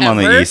 Also, I'm on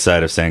Ever? the east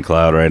side of St.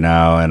 Cloud right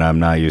now, and I'm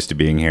not used to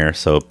being here.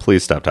 So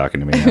please stop talking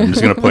to me. I'm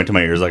just gonna point to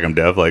my ears like I'm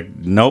deaf. Like,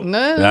 nope,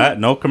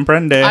 no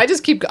comprende. I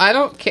just keep. I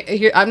don't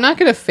care. I'm not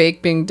going to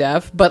fake being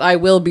deaf, but I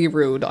will be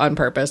rude on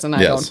purpose, and I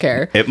Yes. don't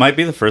care. It might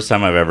be the first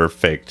time I've ever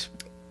faked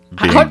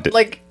being. How,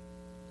 like,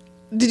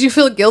 did you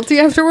feel guilty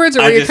afterwards,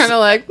 or were you kind of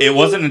like? It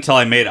wasn't until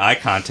I made eye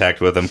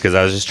contact with him because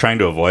I was just trying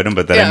to avoid him,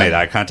 but then Yeah. I made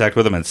eye contact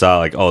with him and saw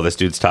like, oh, this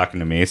dude's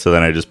talking to me. So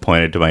then I just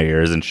pointed to my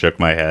ears and shook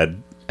my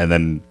head, and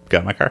then got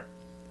in my car.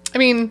 I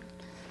mean,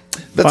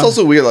 That's Fun.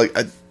 also weird. Like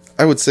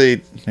I would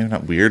say, maybe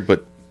not weird,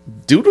 but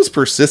dude was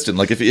persistent.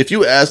 Like if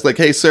you ask, like,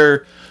 "Hey,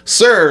 sir,"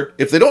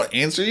 if they don't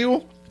answer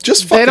you,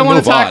 just fucking don't wanna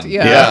move talk on. to-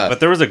 yeah. But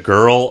there was a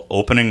girl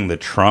opening the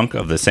trunk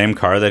of the same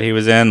car that he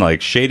was in.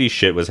 Like shady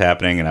shit was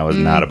happening, and I was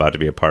not about to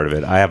be a part of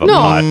it. I have a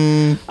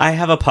I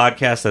have a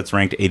podcast that's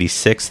ranked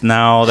 86th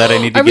now that I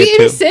need to Are we get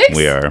to. 86?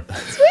 We are.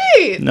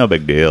 sweet. No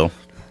big deal.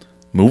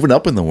 Moving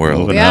up in the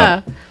world. Moving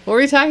Yeah. What were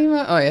we talking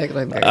about? Oh yeah,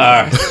 Glengarry. All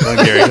right,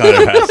 Glengarry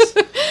Hunter House.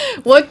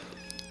 What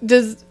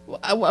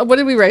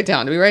did we write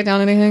down? Did we write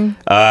down anything?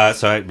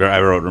 So I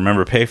wrote,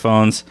 remember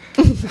payphones,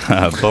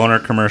 boner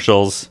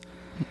commercials.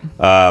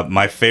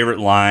 My favorite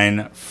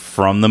line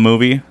from the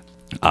movie,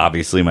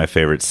 obviously my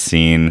favorite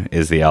scene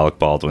is the Alec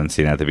Baldwin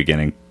scene at the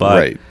beginning, but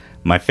Right.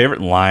 my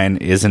favorite line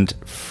isn't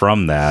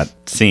from that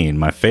scene.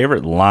 My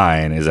favorite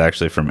line is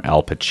actually from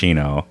Al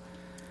Pacino,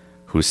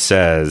 who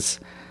says,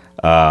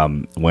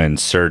 when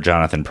Sir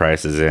Jonathan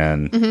Pryce is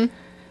in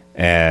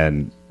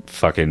and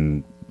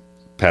fucking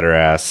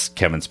pederass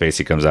Kevin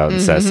Spacey comes out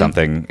and says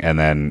something, and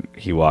then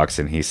he walks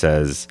and he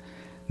says,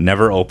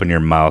 "Never open your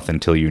mouth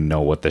until you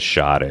know what the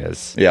shot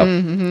is."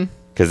 Yeah.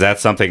 Because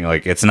that's something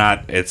like it's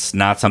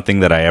not something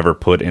that I ever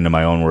put into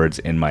my own words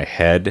in my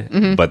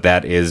head, but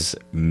that is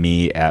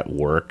me at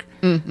work.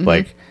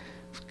 Like,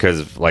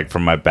 because like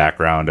from my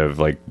background of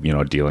like, you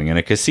know, dealing in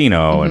a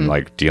casino and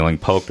like dealing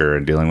poker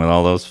and dealing with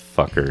all those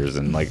fuckers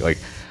and like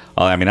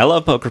I mean, I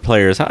love poker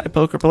players. Hi,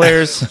 poker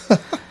players.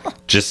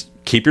 Just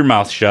keep your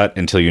mouth shut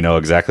until you know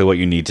exactly what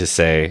you need to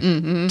say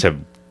to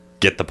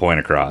get the point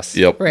across.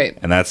 Yep. Right.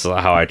 And that's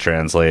how I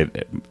translate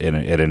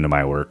it into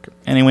my work.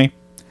 Anyway.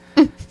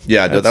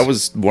 Yeah, no, that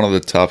was one of the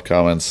top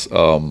comments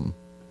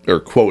or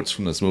quotes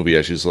from this movie.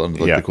 Actually, so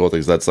like Yeah. the quote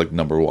things. That's like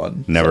number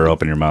one. Never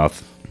open your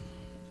mouth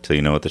till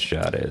you know what the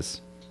shot is.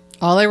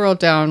 All I wrote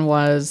down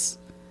was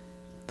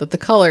that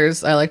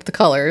I liked the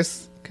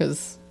colors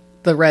because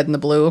the red and the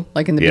blue.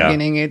 Like in the Yeah.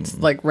 beginning, it's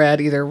like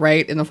red either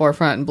right in the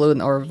forefront and blue,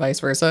 or vice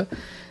versa.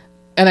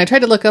 And I tried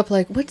to look up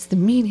like, what's the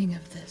meaning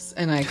of this?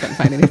 And I couldn't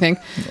find anything.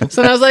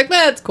 So I was like,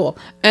 that's cool.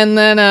 And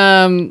then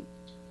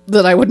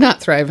that I would not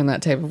thrive in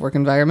that type of work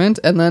environment.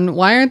 And then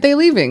why aren't they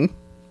leaving?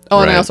 Oh,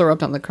 and I Right. also wrote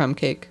down the crumb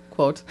cake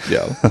quote.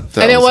 Yeah.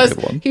 And it a was,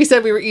 good one. he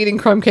said we were eating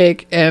crumb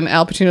cake, and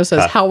Al Pacino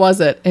says, how was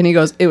it? And he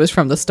goes, it was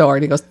from the store.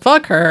 And he goes,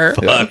 fuck her.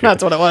 Fuck.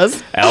 That's what it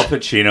was. Al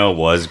Pacino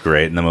was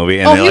great in the movie.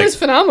 And Oh, they, he was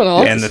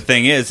phenomenal. And the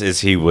thing is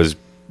he was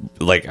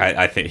like,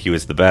 I think he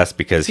was the best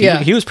because Yeah.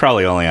 he was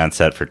probably only on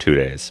set for 2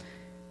 days.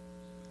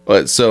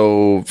 But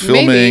so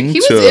filming Maybe. He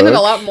was took, in it a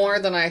lot more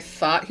than I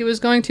thought he was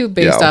going to,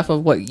 based Yeah. off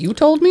of what you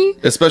told me.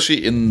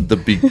 especially in the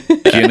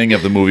beginning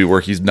of the movie where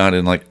he's not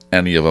in like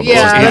any of them.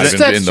 Yeah, He's not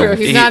that's even true.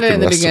 He's not in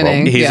the rest of them.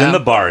 beginning. He's Yeah. in the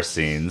bar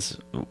scenes.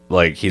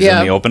 Like, he's Yeah.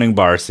 in the opening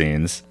bar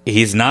scenes.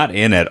 He's not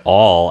in at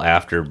all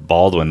after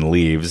Baldwin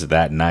leaves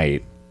that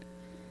night.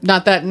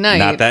 Not that night.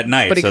 Not that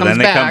night. But he So comes then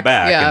they come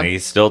back Yeah. and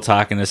he's still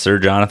talking to Sir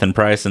Jonathan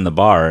Pryce in the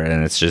bar,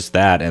 and it's just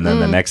that. And then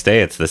the next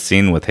day it's the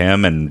scene with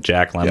him and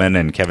Jack Lemmon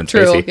and Kevin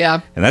True, Spacey. yeah.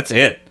 And that's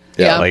it.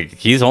 Yeah. Like,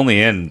 he's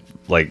only in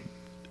like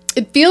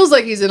It feels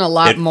like he's in a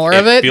lot more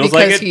of it feels because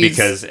like it he's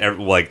because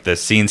like the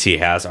scenes he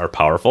has are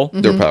powerful.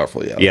 They're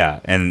powerful, yeah. Yeah,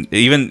 and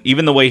even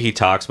the way he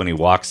talks when he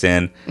walks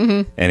in,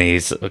 and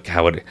he's like,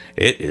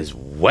 it is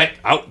wet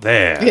out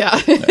there. Yeah.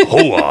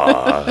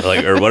 Hoa,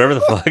 like, or whatever the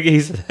fuck he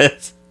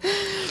says.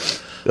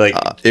 Like,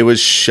 It was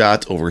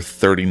shot over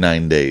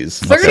 39 days.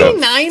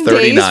 39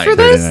 days for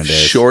this? 39 days.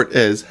 Short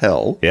as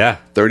hell. yeah,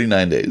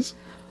 39 days.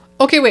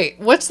 Okay, wait.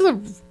 What's the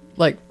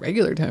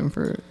regular time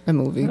for a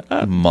movie?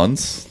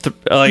 Months. like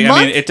I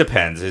Month? mean, it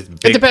depends. It's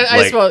big, depends,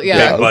 I suppose,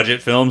 yeah. Big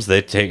budget films,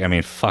 they take. I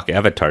mean, fuck,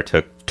 Avatar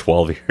took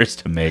 12 years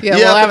to make. Yeah.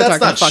 Yeah, well, but Avatar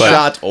that's can not fuck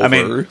shot up. over. I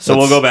mean, so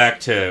we'll go back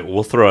to.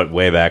 We'll throw it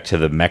way back to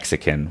the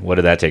Mexican. What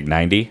did that take?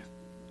 90.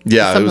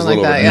 Yeah, it was a Something little like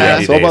over. that, yeah.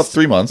 Yeah, So about days.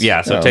 3 months.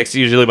 Yeah, so it takes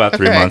usually about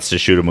 3 Okay. months to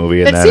shoot a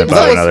movie, It and then seems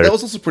about like- another. That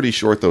was also pretty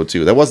short though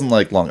too. That wasn't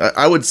like long.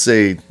 I would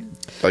say,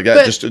 like,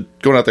 But- just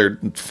going out there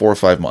 4 or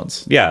 5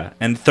 months. Yeah,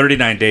 and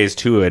 39 days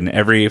too, and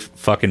every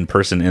fucking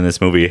person in this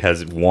movie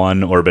has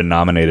won or been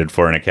nominated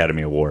for an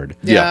Academy Award.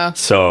 Yeah.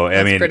 So I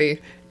That's mean, pretty.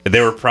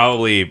 they were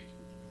probably.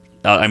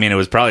 I mean, it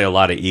was probably a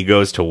lot of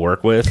egos to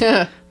work with,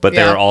 but they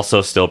Yeah. were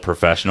also still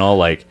professional.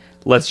 Like,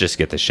 let's just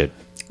get this shit.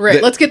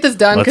 Right. Let's get this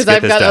done Let's because get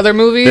I've this got done. other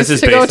movies This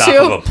is to go based off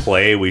to. of a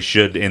play. We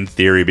should, in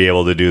theory, be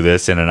able to do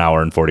this in an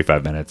hour and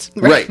 45 minutes.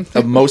 Right.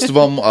 Most of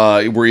them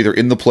were either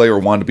in the play or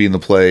wanted to be in the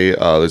play.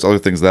 There's other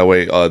things that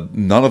way.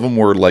 None of them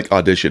were like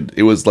auditioned.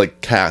 It was like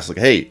cast. Like,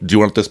 hey, do you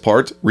want this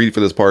part? Read for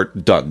this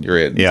part. Done. You're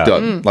in. Yeah.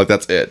 Done. Like,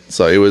 that's it.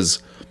 So it was.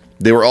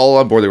 They were all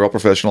on board. They were all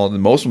professional,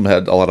 and most of them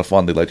had a lot of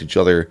fun. They liked each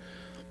other.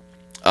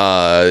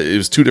 It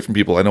was two different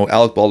people. I know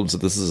Alec Baldwin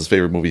said this is his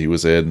favorite movie he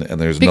was in, and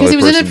there's Because another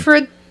he was person.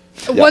 in it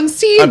for one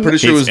scene. I'm pretty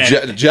sure it was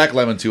He's- Jack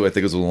Lemmon too. I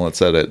think was the one that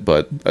said it,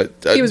 but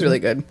He was really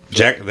good.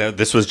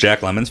 This was Jack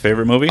Lemmon's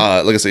favorite movie.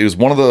 like I said, he was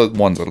one of the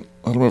ones. I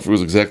don't know if it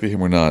was exactly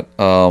him or not.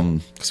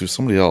 Because there was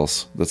somebody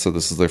else that said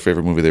this is their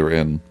favorite movie they were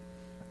in.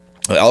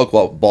 Alec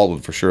Baldwin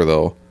for sure,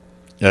 though.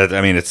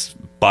 I mean, it's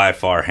by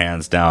far,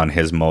 hands down,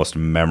 his most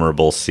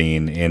memorable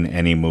scene in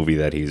any movie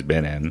that he's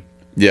been in.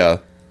 Yeah,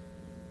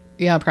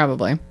 Yeah,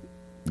 probably.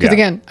 Because Yeah.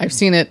 again, I've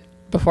seen it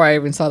before I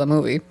even saw the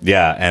movie.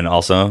 Yeah, and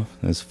also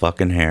his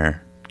fucking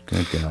hair.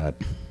 Good God.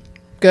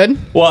 Good.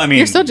 Well, I mean,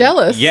 You're so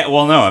jealous. Yeah,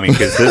 well, no, I mean,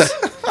 because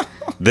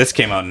this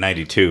came out in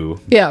 '92.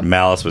 Yeah.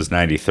 Malice was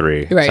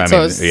 '93. Right, I so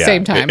it was the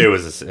same time. It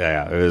was the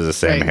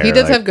same Right. hair. He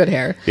does like- have good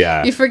hair.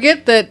 Yeah. You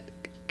forget that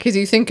because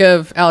you think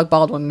of Alec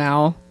Baldwin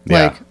now,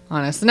 Yeah. like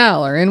on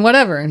SNL or in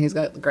whatever, and he's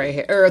got gray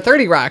hair or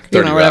 30 Rock.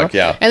 30 Rock, whatever.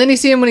 yeah. And then you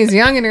see him when he's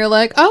young, and you're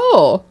like,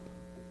 oh,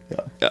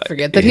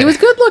 forget that he yeah. was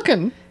good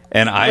looking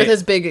And with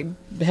his big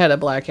head of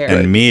black hair.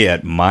 and me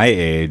at my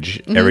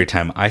age, Mm-hmm. every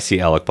time I see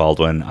Alec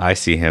Baldwin, I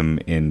see him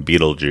in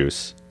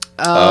Beetlejuice.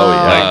 oh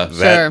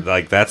yeah.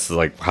 Sure. That's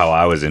like how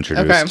I was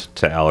introduced Okay.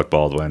 to Alec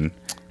Baldwin.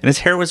 And his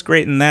hair was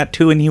great in that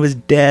too, and he was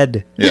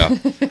dead. Yeah.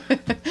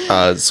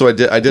 So I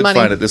did Money.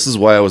 find it. This is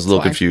why I was a little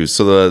Why. confused.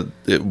 So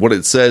what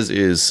it says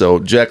is, so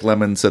Jack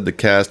Lemmon said the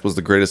cast was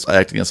the greatest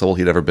acting ensemble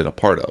he'd ever been a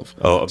part of.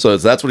 Oh. So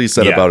that's what he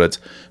said Yeah. about it.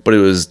 But it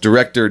was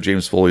director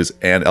James Foley's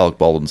and Alec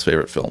Baldwin's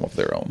favorite film of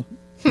their own.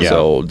 Yeah.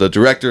 So the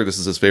director, this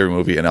is his favorite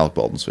movie, and Alec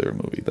Baldwin's favorite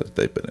movie that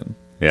they've been in.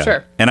 Yeah.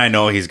 Sure. And I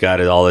know he's got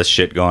all this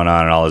shit going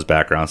on and all his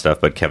background stuff,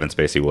 but Kevin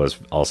Spacey was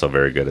also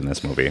very good in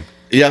this movie.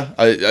 Yeah,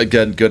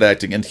 again, good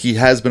acting, and he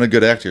has been a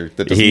good actor.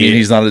 That doesn't mean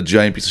he's not a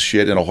giant piece of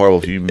shit and a horrible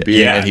human being,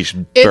 Yeah. and he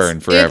should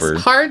burn forever.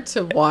 It's hard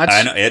to watch.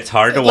 I know it's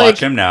hard to Like- watch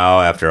him now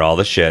after all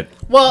the shit.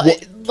 Well,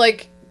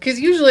 because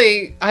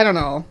usually, I don't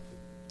know.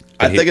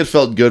 I think it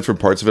felt good for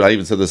parts of it. I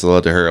even said this a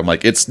lot to her. I'm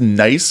like, it's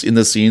nice in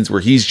the scenes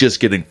where he's just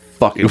getting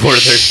fucking Where they're-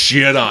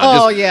 shit on.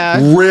 Oh, just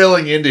yeah.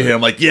 railing into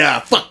him. Like, yeah,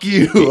 fuck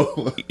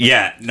you.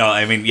 Yeah, no,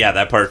 I mean, yeah,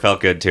 that part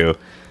felt good too.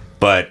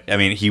 But I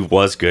mean, he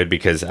was good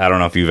because I don't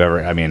know if you've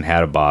ever,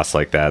 had a boss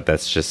like that.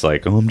 That's just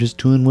like, oh, I'm just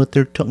doing what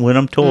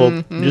I'm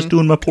told. I'm just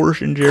doing my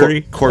portion,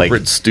 Jerry. Corporate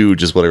Like,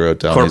 stooge is what I wrote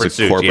down. corporate He's a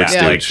stooge, corporate yeah,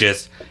 stooge. like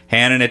just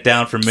handing it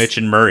down for Mitch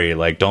and Murray.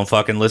 Like, don't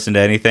fucking listen to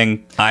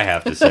anything I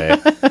have to say.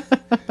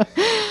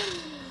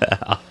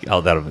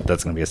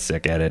 That's gonna be a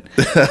sick edit.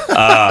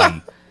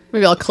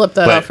 Maybe I'll clip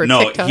that out for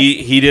TikTok.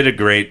 he did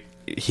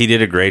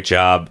a great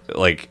job,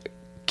 like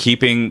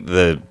keeping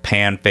the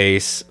pan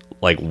face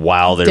like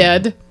while they're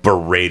dead,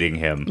 berating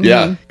him.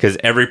 Yeah, because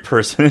every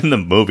person in the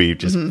movie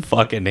just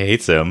fucking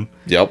hates him.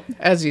 Yep,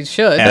 as you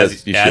should,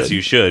 as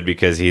you should,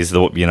 because he's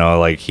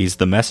the he's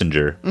the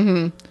messenger.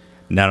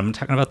 Now I'm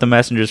talking about the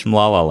messengers from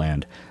La La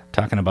Land. I'm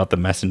talking about the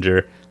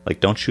messenger. Like,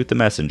 don't shoot the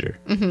messenger.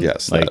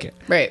 Yes, like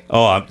right.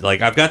 Oh,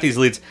 I've got these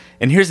leads,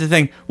 and here's the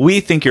thing: we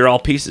think you're all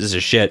pieces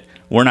of shit.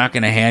 We're not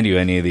going to hand you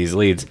any of these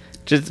leads.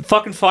 Just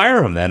fucking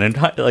fire them then, and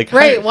like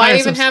right. Why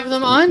even have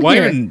them on here? Why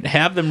even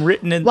have them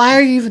written in? Why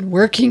are you even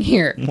working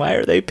here? Why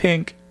are they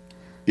pink?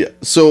 Yeah.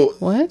 So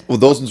what? Well,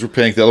 those ones were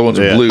pink. The other ones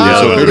are blue.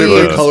 Yeah, so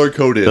they're color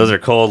coded. Those are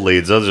cold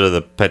leads. Those are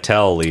the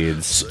Patel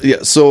leads.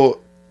 So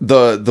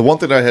the one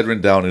thing I had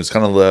written down is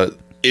kind of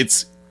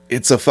it's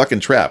a fucking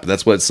trap.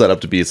 That's what it's set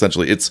up to be.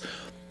 Essentially,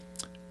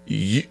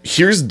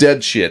 here's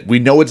dead shit. We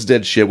know it's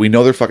dead shit. We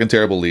know they're fucking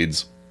terrible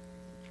leads.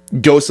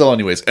 Go sell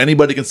anyways.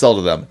 Anybody can sell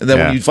to them. And then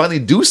when you finally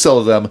do sell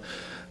to them,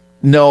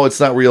 no, it's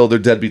not real. They're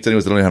deadbeats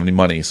anyways. They don't have any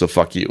money, so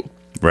fuck you.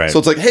 Right. So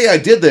it's like, hey, I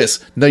did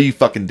this. No, you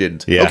fucking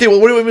didn't. Yeah. Okay, well,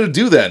 what do you want me to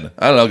do then?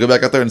 I don't know. Go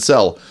back out there and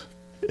sell.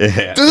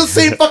 Yeah. Do the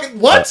same fucking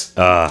what?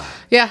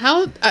 Yeah,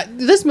 how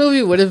this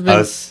movie would have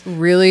been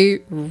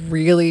really,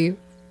 really,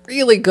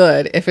 really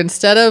good if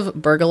instead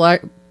of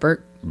burglarizing.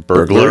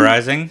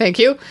 Thank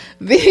you.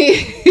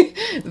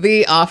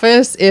 The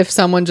Office, if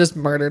someone just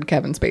murdered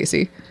Kevin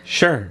Spacey.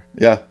 Sure.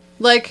 Yeah.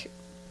 Like,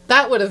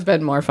 that would have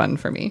been more fun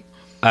for me.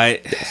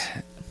 I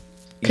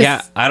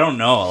don't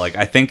know. Like,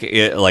 I think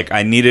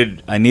I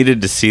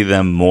needed to see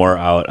them more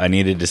out. I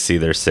needed to see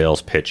their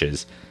sales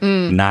pitches,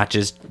 not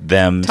just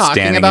them talking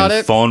standing about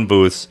in phone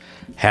booths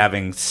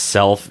having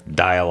self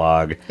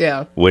dialogue.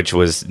 Yeah, which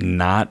was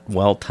not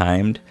well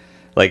timed.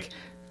 Like,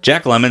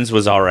 Jack Lemmon's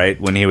was all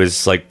right when he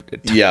was like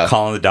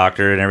calling the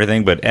doctor and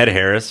everything, but Ed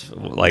Harris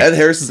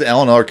and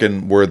Alan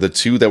Arkin were the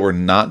two that were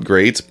not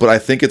great, but I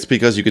think it's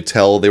because you could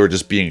tell they were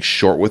just being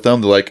short with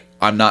them. They're like,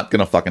 I'm not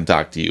gonna fucking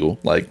talk to you.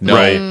 Like,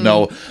 no,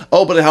 no.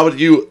 Oh, but how would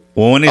you?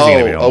 Well, when is he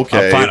gonna be home?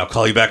 Okay, fine. I'll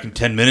call you back in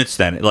 10 minutes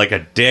then. Like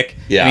a dick.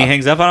 Yeah. And he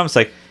hangs up on him. It's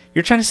like,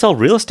 you're trying to sell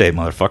real estate,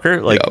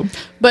 motherfucker. Like,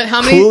 but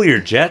how many? Cool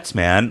your jets,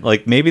 man.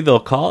 Like, maybe they'll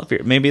call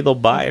maybe they'll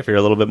buy if you're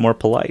a little bit more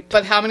polite.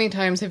 But how many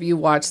times have you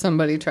watched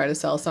somebody try to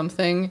sell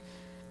something,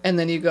 and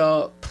then you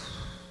go?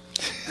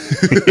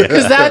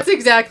 Because that's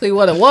exactly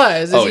what it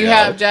was. Is you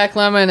have Jack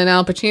Lemmon and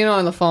Al Pacino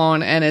on the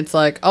phone, and it's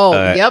like,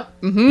 yep,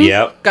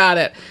 got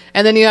it.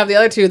 And then you have the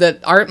other two that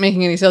aren't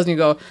making any sales, and you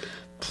go,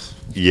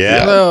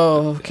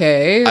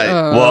 okay.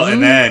 Well,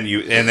 and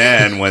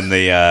then when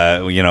the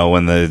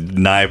when the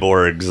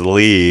Nyborgs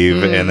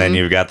leave, and then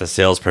you've got the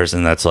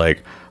salesperson that's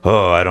like,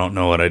 oh, I don't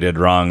know what I did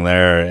wrong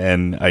there,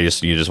 and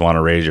you just want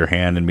to raise your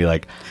hand and be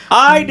like,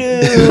 I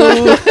do.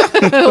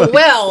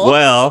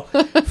 well,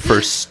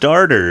 for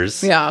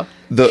starters,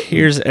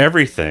 here's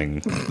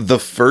everything. The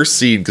first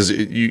scene, because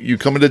you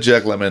come into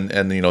Jack Lemmon,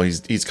 and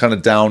he's kind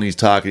of down, he's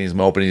talking, he's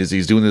moping,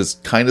 he's doing this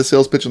kind of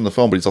sales pitch on the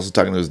phone, but he's also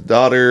talking to his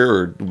daughter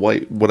or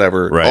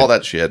whatever, all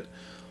that shit.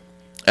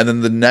 And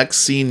then the next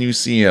scene you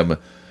see him,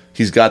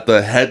 he's got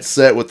the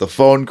headset with the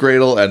phone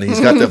cradle, and he's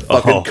got the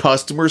fucking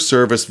customer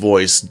service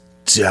voice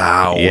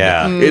down.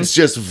 Yeah. It's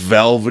just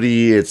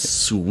velvety, it's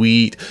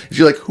sweet.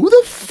 You're like, who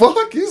the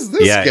fuck is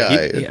this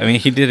guy?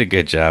 He did a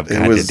good job.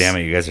 God damn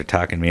it, you guys are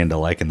talking me into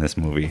liking this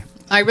movie.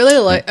 I really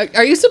like.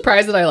 Are you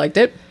surprised that I liked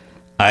it?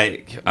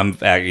 I'm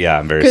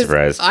very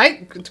surprised.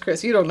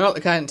 Chris, you don't know. I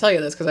can't tell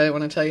you this because I didn't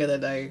want to tell you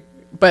that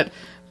but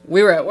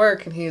we were at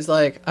work and he's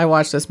like, I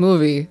watched this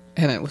movie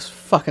and it was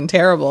fucking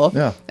terrible.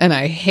 Yeah. And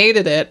I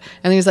hated it.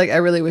 And he's like, I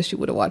really wish you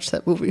would have watched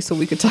that movie so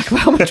we could talk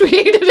about how much we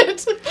hated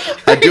it.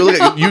 I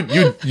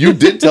do. You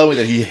did tell me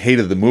that he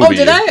hated the movie. Oh,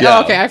 did I? Yeah.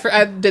 Oh, okay.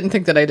 I didn't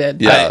think that I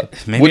did. Yeah.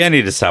 Maybe I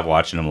need to stop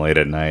watching them late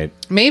at night.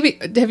 Maybe.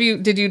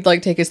 Did you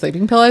like take a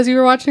sleeping pill as you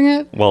were watching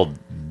it? Well,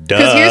 duh.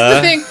 Because here's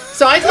the thing.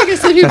 So I take a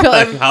sleeping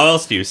pill. How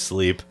else do you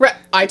sleep? Right.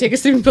 I take a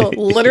sleeping pill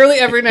literally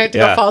every night to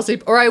go fall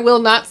asleep, or I will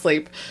not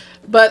sleep.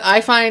 But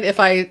I find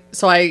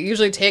I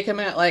usually take them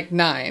at like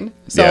 9.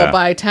 So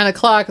by 10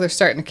 o'clock, they're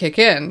starting to kick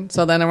in.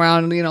 So then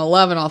around,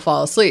 11, I'll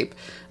fall asleep.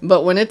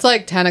 But when it's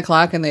like 10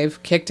 o'clock and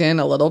they've kicked in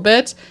a little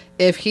bit,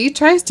 if he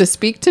tries to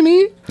speak to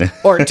me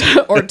or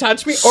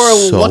touch me or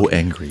look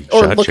angry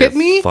or Shut look your at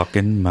me,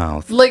 fucking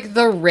mouth. Like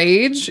the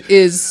rage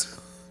is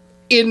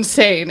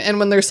insane. And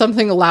when there's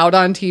something loud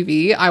on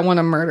TV, I want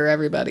to murder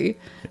everybody.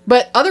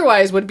 But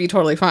otherwise would be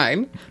totally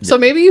fine. So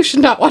maybe you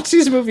should not watch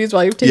these movies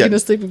while you've taken a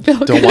sleeping pill.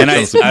 Don't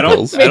watch sleeping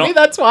pills. Maybe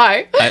that's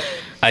why.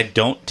 I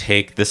don't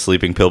take the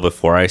sleeping pill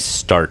before I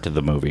start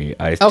the movie.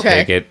 I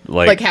take it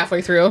like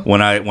halfway through.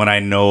 When I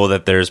know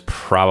that there's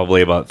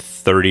probably about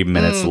 30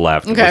 minutes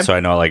left. Okay. So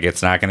I know like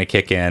it's not going to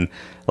kick in.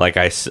 Like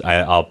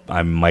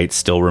I might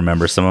still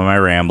remember some of my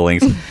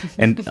ramblings,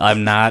 and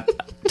I'm not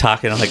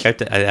talking like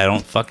I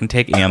don't fucking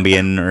take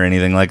Ambien or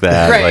anything like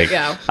that. Right,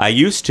 like I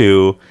used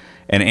to.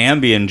 And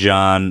Ambien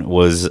John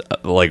was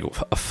like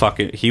a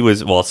fucking. He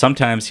was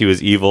sometimes he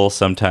was evil,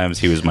 sometimes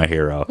he was my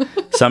hero.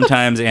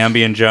 Sometimes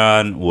Ambien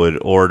John would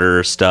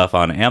order stuff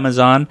on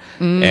Amazon,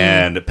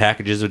 and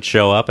packages would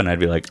show up, and I'd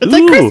be like,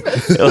 "Ooh,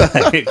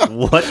 like,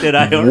 what did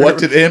I order? What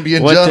did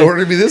Ambien John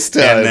order me this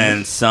time?" And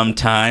then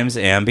sometimes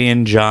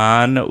Ambien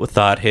John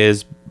thought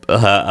his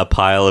a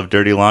pile of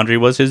dirty laundry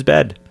was his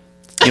bed.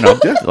 You know,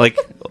 like,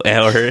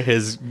 or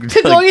his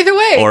Could go either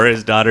way. or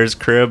his daughter's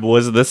crib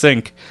was the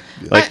sink.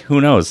 Like, who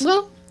knows?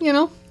 Well, you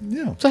know,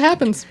 that's what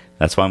happens.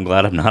 That's why I'm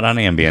glad I'm not on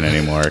Ambien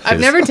anymore. 'Cause I've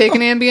never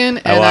taken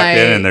Ambien, and I walked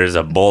in and there's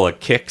a bowl of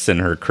Kicks in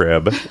her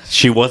crib.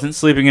 She wasn't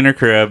sleeping in her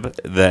crib.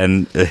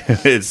 Then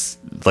it's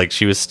like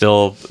she was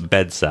still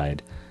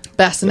bedside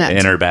bassinet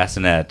in her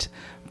bassinet.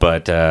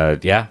 But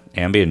yeah,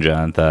 Ambien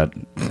John thought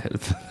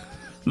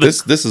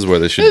this is where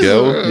this should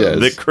go. Yes.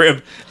 the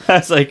crib. I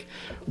was like,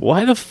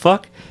 why the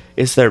fuck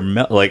is there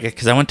milk? Like,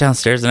 because I went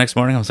downstairs the next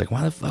morning, I was like,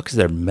 why the fuck is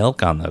there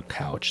milk on the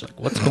couch? Like,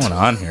 what's going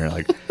on here?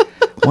 Like,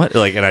 what?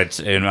 Like, and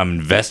I'm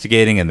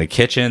investigating in the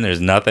kitchen.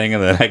 There's nothing,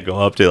 and then I go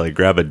up to like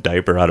grab a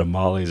diaper out of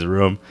Molly's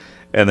room,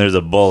 and there's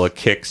a bowl of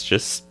Kicks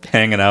just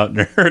hanging out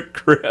in her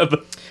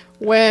crib.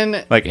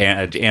 when Like,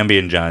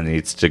 Ambien John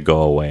needs to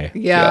go away.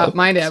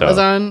 my dad was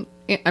on.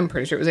 I'm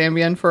pretty sure it was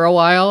Ambien for a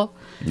while.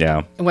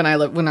 Yeah. When I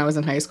was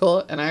in high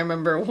school, and I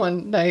remember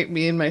one night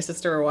me and my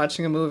sister were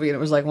watching a movie, and it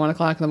was like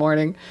 1:00 in the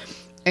morning,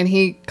 and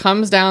he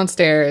comes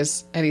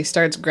downstairs and he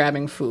starts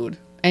grabbing food,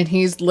 and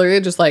he's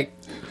literally just like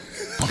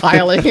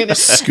piling it.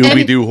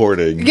 Scooby-Doo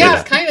hoarding.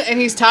 Yeah, kind of. And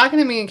he's talking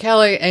to me and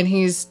Kelly, and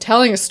he's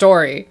telling a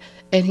story,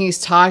 and he's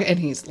talking, and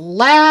he's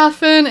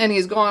laughing, and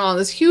he's going on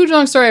this huge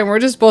long story, and we're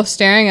just both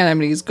staring at him,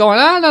 and he's going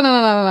on, and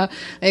and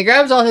he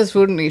grabs all his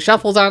food, and he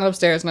shuffles on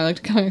upstairs, and I looked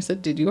at Kelly and I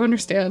said, "Did you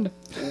understand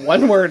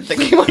one word that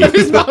came out of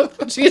his mouth?"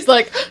 And she's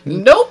like,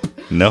 "Nope."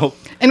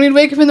 And we'd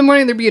wake up in the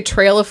morning, there'd be a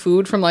trail of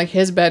food from like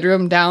his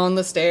bedroom down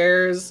the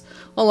stairs,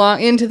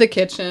 along into the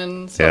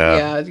kitchen. So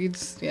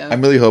yeah.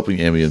 I'm really hoping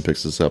Ambien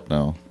picks this up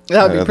now.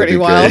 That would be pretty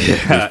wild.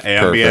 Yeah,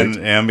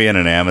 Ambien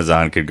and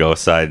Amazon could go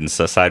side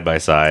by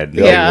side.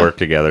 Yeah. They work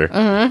together.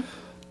 All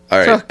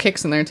right. Throw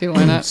Kicks in there too,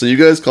 why not? So you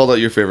guys called out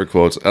your favorite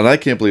quotes, and I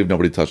can't believe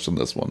nobody touched on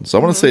this one. So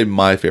I want to say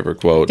my favorite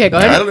quote. Okay, go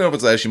ahead. I don't know if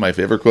it's actually my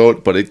favorite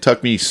quote, but it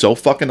took me so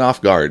fucking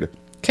off guard.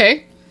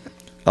 Okay.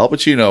 Al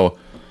Pacino,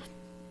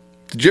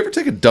 did you ever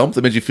take a dump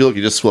that made you feel like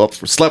you just slept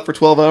for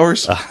 12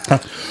 hours?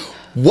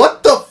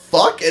 What the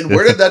fuck? And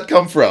where did that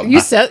come from? You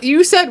said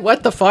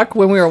what the fuck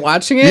when we were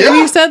watching it, Yeah. and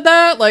you said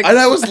that? Like, And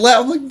I was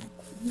laughing, like,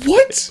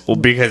 what? Well,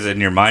 because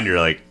in your mind you're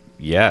like,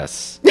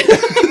 yes.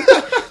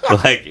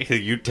 Like,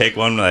 you take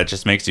one that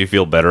just makes you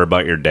feel better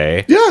about your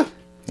day. Yeah.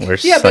 Where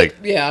it's yeah, just but, like,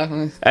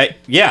 yeah.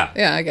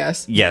 yeah. I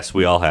guess. Yes,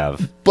 we all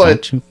have. But-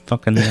 Don't you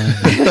fucking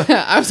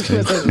I was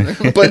going to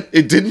say But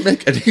it didn't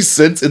make any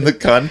sense in the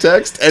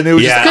context, and it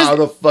was Yeah. just out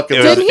of fucking It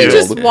was- left Didn't he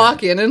field. just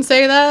walk in and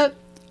say that?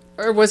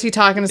 Or was he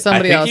talking to I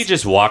somebody think else? he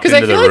just walked 'Cause I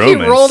into the feel like he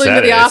room and rolled said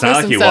into the it. It's office not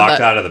like and he said walked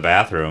that. out of the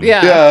bathroom.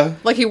 Yeah. Yeah.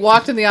 Like he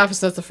walked in the office,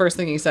 that's the first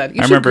thing he said.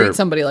 You I should remember- greet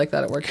somebody like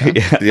that at work. Tom.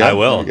 Yeah, I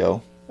will. There we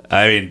go.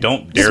 I mean,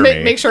 don't Just dare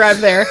me. make sure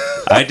I'm there.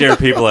 I dare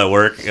people at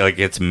work, like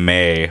it's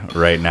May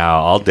right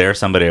now. I'll dare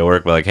somebody at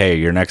work, be like, hey,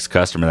 your next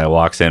customer that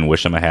walks in,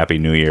 wish them a happy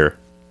new year.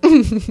 There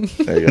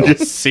you go.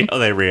 Just see how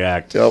they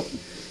react. Yep.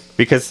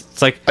 Because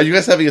it's like, Are you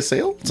guys having a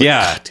sale? It's like,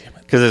 yeah.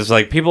 Because it's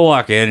like people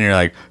walk in and you're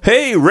like,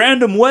 hey,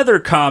 random weather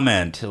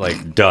comment.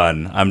 Like,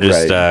 done. I'm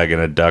just Right.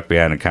 going to duck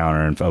behind a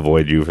counter and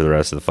avoid you for the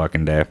rest of the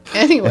fucking day.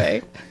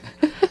 Anyway.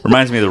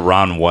 Reminds me of the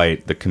Ron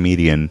White, the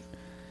comedian.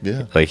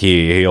 yeah. Like,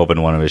 he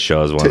opened one of his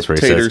shows once where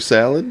he Tater says,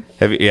 salad?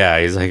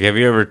 he's like, have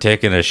you ever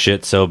taken a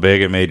shit so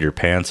big it made your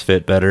pants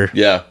fit better?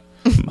 Yeah.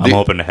 I'm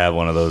hoping to have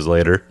one of those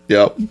later.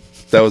 Yep.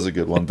 That was a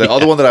good one. The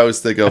other one that I always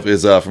think of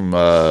is from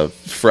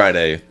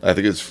Friday. I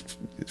think it's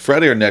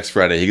Friday or next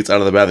Friday. He gets out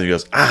of the bathroom and he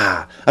goes,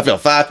 I feel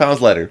 5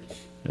 pounds lighter.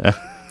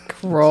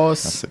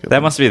 Gross. That's a good That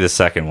one. must be the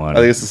second one. I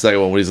think it's the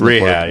second one when he's in the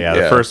Rehab, park. yeah.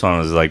 The first one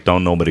was like,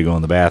 don't nobody go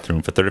in the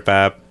bathroom for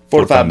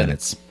 45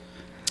 minutes.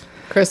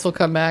 Chris will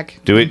come back.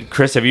 Do it,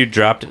 Chris. Have you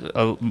dropped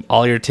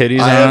all your titties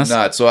I on have us?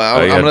 not. So you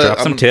I'm gotta gonna drop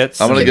some tits.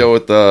 I'm gonna go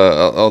with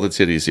all the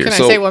titties here. Can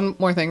so I say one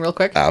more thing real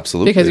quick?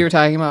 Absolutely. Because you were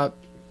talking about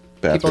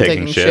bathroom. people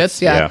Taking taking shits,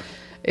 shits. Yeah. yeah.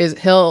 Is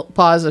he'll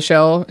pause the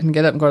show and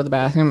get up and go to the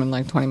bathroom, and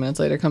like 20 minutes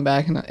later come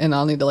back, and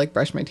I'll need to like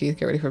brush my teeth,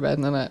 get ready for bed,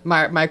 and then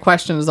my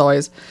question is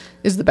always,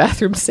 is the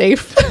bathroom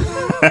safe?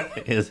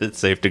 Is it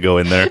safe to go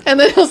in there? And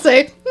then he'll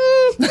say,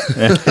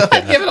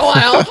 I'd give it a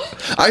while.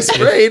 I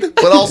sprayed,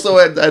 but also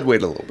I'd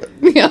wait a little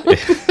bit. Yeah.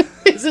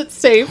 Is it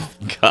safe?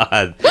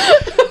 God.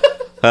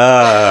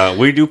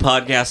 We do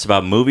podcasts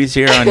about movies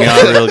here on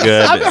Y'all Real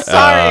Good. I'm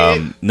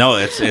sorry. No,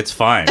 it's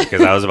fine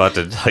because I was about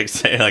to like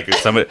say like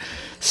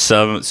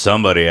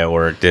somebody at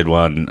work did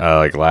one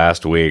like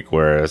last week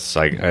where it's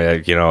like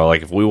like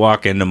if we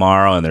walk in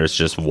tomorrow and there's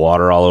just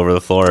water all over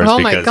the floor, it's Oh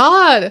my because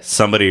God.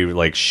 somebody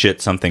like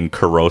shit something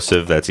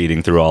corrosive that's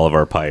eating through all of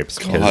our pipes.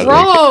 'Cause, God. like,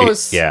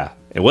 Gross. yeah,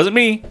 it wasn't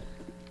me.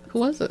 Who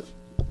was it?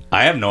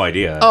 I have no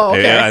idea. Oh,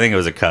 okay. I think it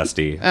was a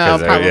custody. Oh,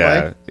 probably.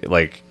 Yeah,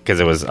 like because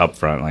it was up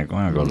front. Like, well,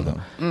 I'll go to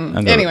them.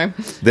 Anyway,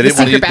 They didn't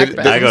want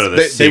to. I go to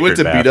the They went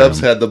to secret beat ups,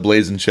 bathroom. had the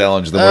blazing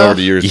challenge, then went over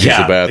to yours to use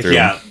the bathroom.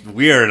 Yeah,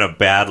 we are in a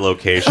bad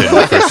location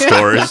for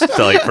stores.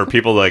 So like for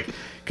people like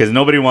because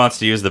nobody wants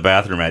to use the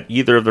bathroom at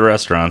either of the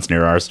restaurants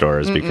near our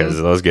stores because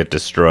those get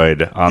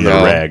destroyed on the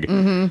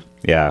reg.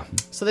 Yeah,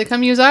 so they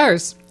come use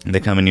ours. they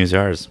come and use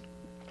ours.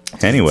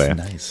 Anyway,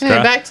 Nice.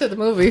 Anyway, back to the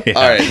movie.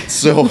 All right,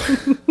 so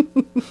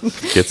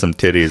get some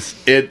titties.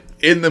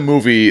 in the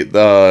movie,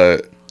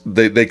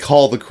 they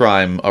call the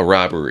crime a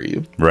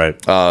robbery, Right.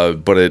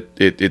 but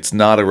it's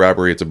not a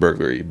robbery; it's a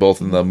burglary.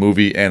 Both in the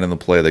movie and in the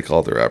play, they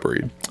call it a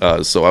robbery.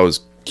 So I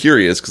was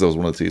curious because that was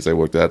one of the things I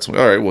looked at. So,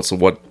 all right,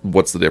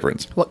 what's the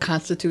difference? What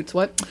constitutes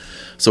what?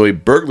 So a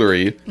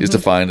burglary is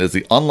defined as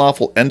the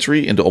unlawful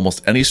entry into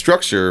almost any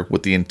structure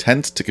with the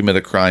intent to commit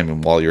a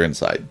crime while you're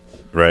inside.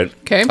 Right.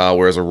 Okay.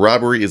 Whereas a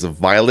robbery is a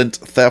violent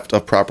theft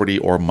of property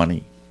or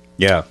money.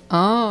 Yeah.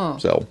 Oh.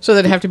 So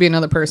there'd have to be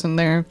another person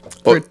there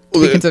for it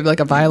to be considered like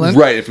a violent.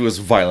 right, if it was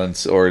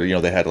violence or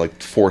they had to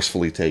like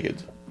forcefully take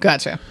it.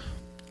 Gotcha.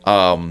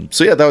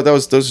 So yeah, that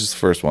was just the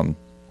first one.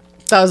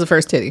 That was the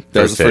first titty.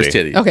 That was First the first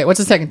titty. titty. Okay, what's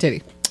the second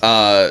titty?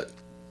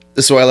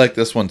 So I like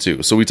this one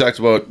too. So we talked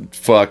about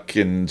fuck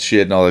and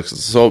shit and all that.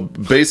 So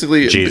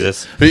basically,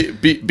 Jesus.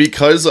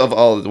 because of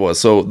all it was.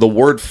 So the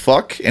word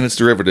fuck and its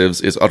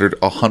derivatives is uttered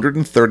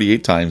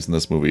 138 times in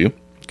this movie.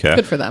 Okay.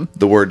 Good for them.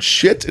 The word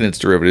shit and its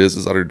derivatives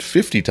is uttered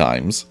 50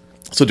 times.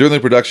 So during the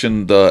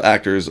production, the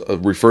actors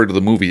referred to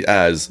the movie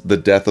as the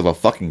death of a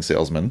fucking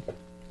salesman.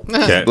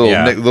 Okay. Little,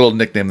 Yeah. little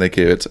nickname they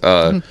gave it.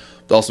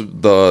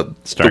 Also,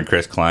 Starring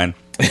Chris Klein.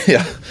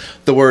 yeah,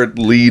 the word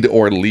lead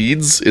or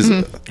leads is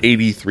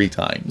 83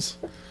 times.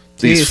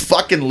 These Jeez.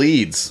 fucking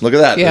leads. Look at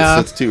that. Yeah.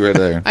 That's two right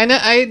there. I know.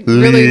 I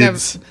really never.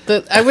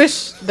 Leads. I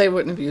wish they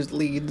wouldn't have used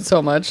lead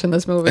so much in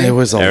this movie. It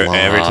was a Every, lot.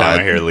 every time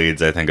I hear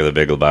leads, I think of the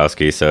Big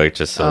Lebowski. So it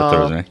just Oh.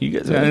 throws me. You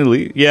guys got any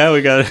lead? Yeah,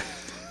 we got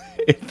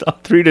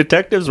 3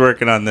 detectives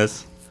working on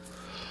this.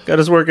 Got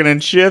us working in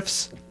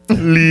shifts.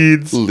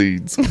 Leads.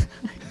 leads.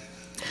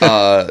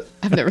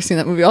 I've never seen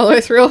that movie all the way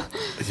through.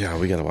 Yeah,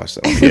 we gotta watch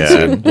that one.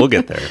 Yeah, we'll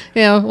get there.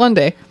 Yeah, one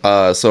day.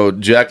 So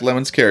Jack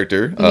Lemmon's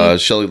character,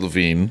 Shelley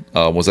Levine,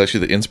 was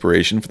actually the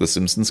inspiration for the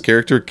Simpsons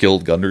character, Gil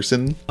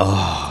Gunderson.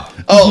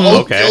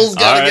 Okay. Gil's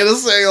gotta All right. get a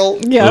sale.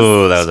 Yes.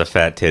 Ooh, that was a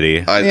fat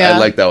titty. I Yeah.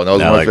 like that one. That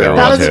was I one of like my that favorite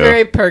That one. was ones. a too.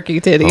 very perky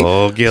titty.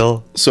 Oh,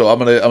 Gil. So I'm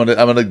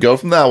gonna go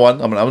from that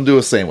one. I'm gonna do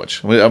a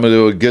sandwich. I'm gonna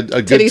do a good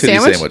Titty titty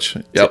sandwich? sandwich.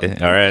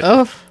 Yep. All right.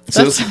 Oh,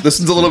 So this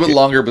is a little bit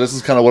longer, but this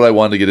is kind of what I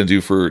wanted to get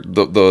into for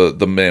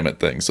the Mamet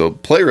thing. So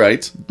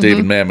playwright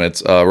David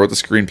Mamet wrote the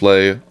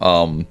screenplay.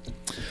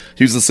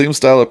 He uses the same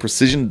style of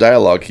precision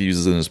dialogue he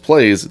uses in his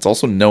plays. It's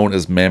also known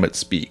as Mamet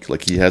speak.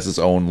 Like he has his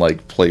own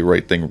like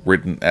playwright thing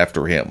written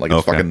after him, like it's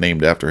Okay. fucking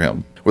named after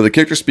him. Where the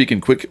characters speak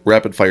in quick,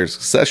 rapid fire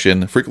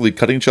succession, frequently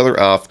cutting each other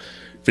off,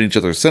 fitting each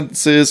other's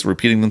sentences,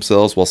 repeating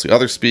themselves whilst the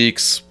other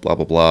speaks, blah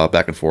blah blah,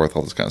 back and forth,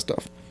 all this kind of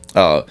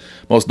stuff.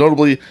 Most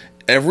notably,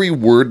 every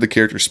word the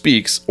character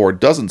speaks or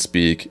doesn't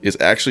speak is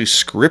actually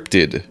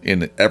scripted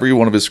in every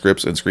one of his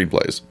scripts and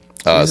screenplays.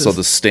 So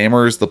the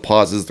stammers, the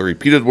pauses, the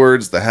repeated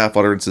words, the half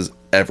utterances,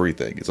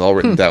 everything. It's all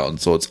written down.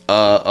 So it's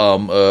all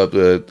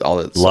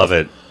that Love stuff.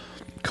 it.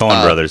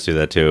 Coen brothers do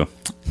that too.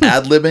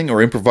 Ad-libbing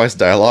or improvised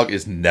dialogue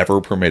is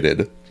never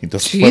permitted. He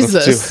doesn't let us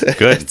Jesus. do it.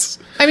 Good. It's-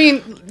 I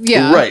mean,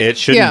 yeah. Right. It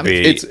shouldn't Yeah. be.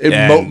 It's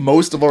And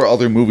most of our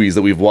other movies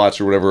that we've watched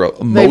or whatever.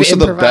 Most of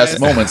the best improvised.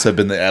 moments have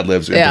been the ad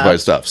libs or Yeah.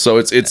 improvised stuff. So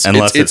it's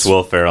unless it's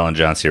Will Ferrell and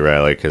John C.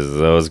 Reilly, because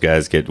those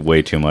guys get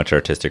way too much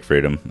artistic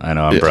freedom. I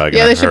know I'm probably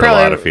Yeah, going they to should hurt a lot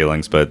probably- of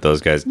feelings, but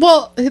those guys,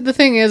 Well, the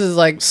thing is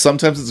like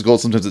sometimes it's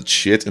gold, sometimes it's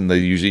shit, and they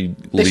usually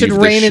They leave should the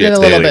rein it shit in a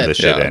they little leave bit. the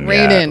shit Yeah. in.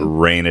 Rein yeah. in.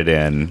 Rein it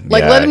in.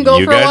 Like, yeah. let 'em go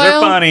you for a guys while.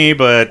 are funny,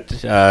 but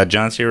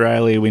John C.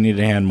 Reilly, we need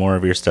to hand more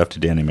of your stuff to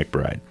Danny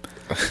McBride.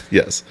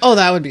 Yes. oh,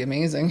 that would be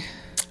amazing.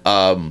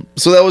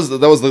 So that was the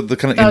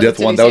kind of That was in depth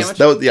the one. titty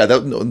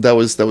That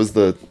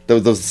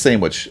was the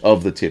sandwich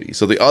of the titty.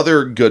 So the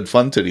other good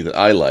fun titty that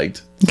I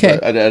liked. Okay.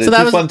 I added So that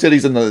two was- fun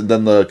titties and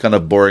then the kind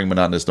of boring,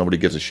 monotonous, nobody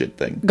gives a shit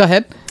thing. Go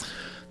ahead.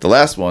 The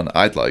last one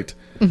I liked.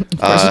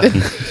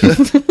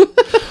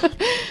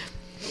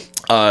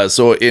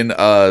 So in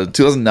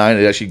 2009,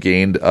 it actually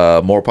gained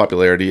more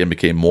popularity and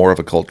became more of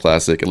a cult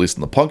classic, at least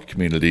in the punk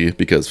community,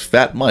 because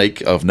Fat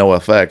Mike of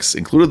NoFX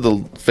included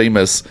the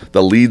famous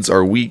 "The Leads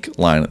Are Weak"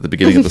 line at the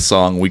beginning of the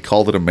song "We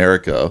Called It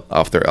America"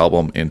 off their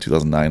album in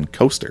 2009,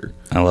 Coaster.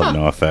 I love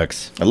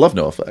NoFX. I love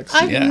NoFX.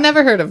 I've Yeah.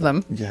 never heard of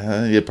them.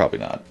 Yeah, probably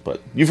not,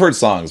 but you've heard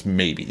songs,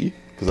 maybe.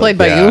 'Cause Played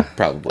by Yeah. you?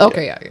 Probably.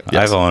 Okay, yeah.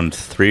 Yes. I've owned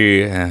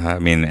 3, I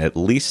mean, at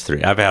least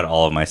 3. I've had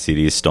all of my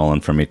CDs stolen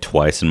from me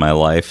twice in my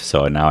life,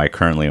 so now I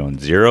currently own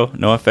 0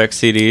 NoFX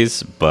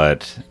CDs,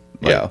 but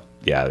Yeah.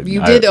 Yeah.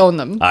 You did own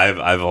them. I've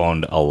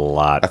owned a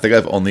lot. I think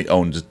I've only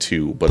owned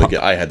 2, but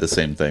again, I had the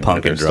same thing.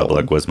 Punk and They're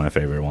stolen. Drublick was my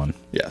favorite one.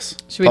 Yes.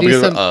 Should we do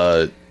Punk and-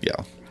 some- yeah.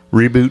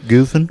 Reboot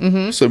goofing?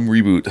 Mm-hmm. Some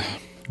reboot.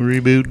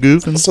 Reboot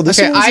goofing. So this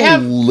Okay, one's I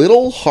have- a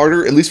little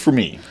harder, at least for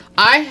me.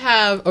 I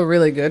have a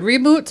really good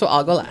reboot, so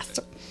I'll go last.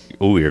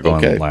 Ooh, you're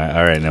going. Okay.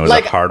 All right, now was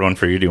Like- a hard one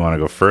for you. Do you want to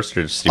go first,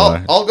 or just do you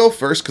want? I'll go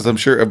first because I'm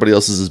sure everybody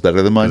else's is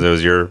better than mine. It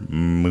was your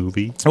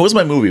movie. It was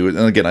my movie,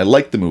 and again, I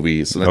liked the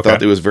movies, and I Okay.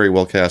 thought it was very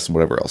well cast and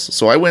whatever else.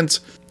 So I went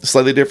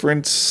slightly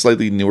different,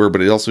 slightly newer,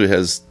 but it also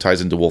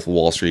ties into Wolf of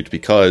Wall Street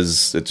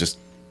because it just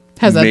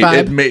Has that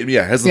vibe.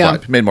 has the Yeah.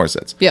 vibe. It made more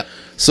sense. Yep.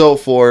 So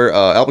for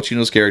Al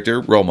Pacino's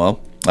character Roma,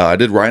 I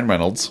did Ryan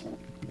Reynolds.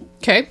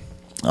 Okay.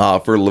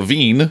 For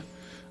Levine,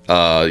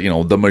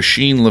 the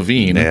machine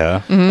Levine.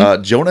 Yeah.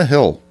 Jonah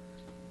Hill.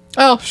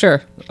 Oh,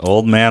 sure.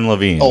 Old man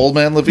Levine. Old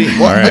man Levine.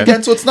 Well, All right.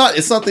 again, so it's not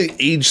the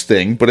age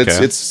thing, but Okay.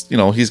 it's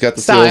he's got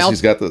the Style. skills,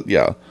 he's got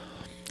the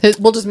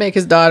We'll just make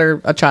his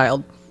daughter a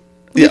child.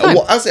 yeah. fine.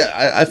 Well,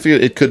 I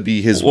feel it could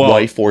be his Well,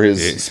 wife or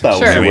his spouse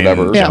Sure. or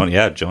whatever.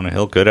 Yeah. Jonah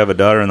Hill could have a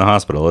daughter in the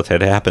hospital. It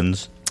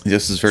happens.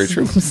 This is very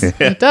true.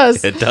 It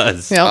does. It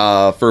does.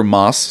 Yeah. For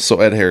Moss, so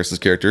Ed Harris's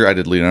character, I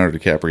did Leonardo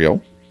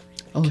DiCaprio.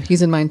 Oh,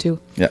 he's in mine too.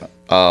 Yeah.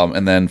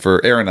 And then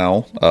for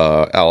Aronel,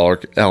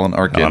 Alan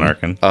Arkin, Alan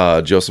Arkin.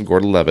 Joseph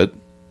Gordon-Levitt,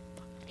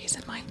 He's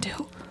in mine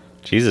too.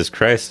 Jesus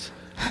Christ.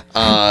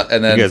 and You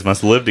then guys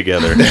must live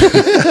together.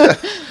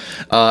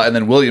 and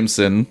then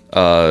Williamson,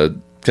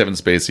 Kevin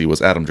Spacey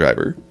was Adam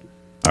Driver.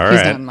 All He's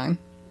right. not in mine.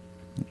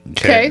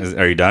 Okay. Okay.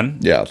 Are you done?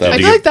 Yeah, I feel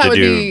like that would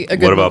be a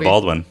good What about movie.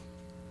 Baldwin?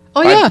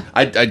 Oh yeah.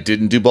 I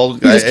didn't do Baldwin.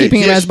 You're just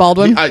keeping him as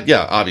Baldwin?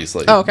 Yeah,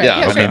 obviously. Oh, okay.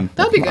 Yeah, sure.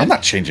 That'd be good. I'm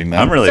not changing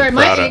that. I'm really Sorry,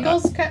 my proud of.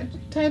 Eagles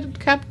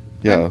cap.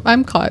 Yeah.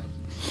 I'm caught.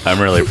 I'm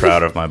really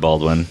proud of my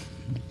Baldwin.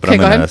 But Okay, I'm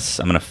go gonna ahead.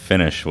 I'm gonna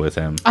finish with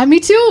him. Me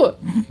too.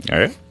 All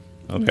right.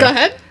 Okay. Go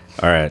ahead.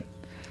 All right.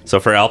 So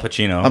for Al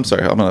Pacino, I'm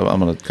sorry. I'm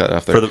gonna cut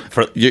off there.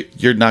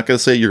 You're not gonna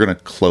say you're gonna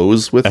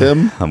close with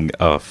him.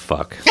 oh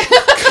fuck.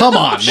 Come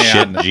on,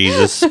 Shit, man.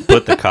 Jesus,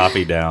 put the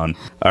coffee down.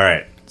 All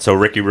right. So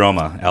Ricky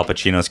Roma, Al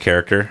Pacino's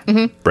character,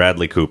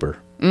 Bradley Cooper,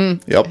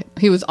 Yep.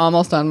 He was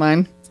almost on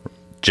mine.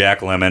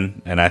 Jack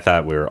Lemmon, and I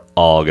thought we were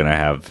all gonna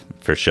have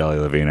for Shelley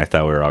Levine. I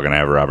thought we were all gonna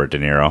have Robert De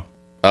Niro.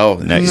 Oh,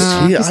 Nice.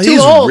 No, he's he's too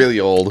old. really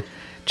old.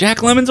 Jack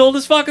Lemmon's old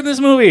as fuck in this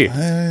movie.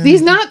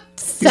 He's not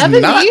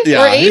 70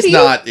 or 80. He's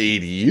not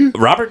 80.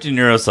 Robert De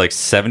Niro's like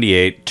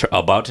 78,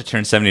 about to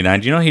turn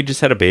 79. Do you know he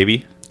just had a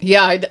baby?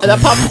 Yeah, that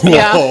popped.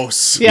 Yeah.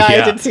 Gross. Yeah,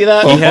 I did see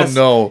that. Oh,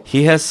 no.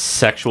 He has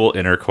sexual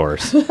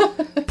intercourse,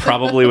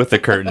 probably with the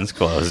curtains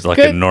closed, like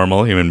a Good.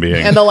 normal human being.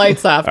 And the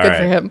lights off. All Good right.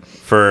 for him.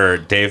 For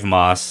Dave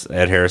Moss,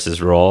 Ed Harris's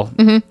role,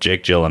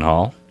 Jake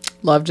Gyllenhaal.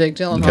 Love Jake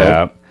Gyllenhaal.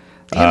 Yeah.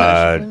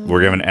 Damn it.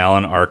 We're giving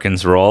Alan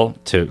Arkin's role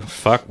to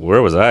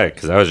where was I?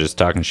 Because I was just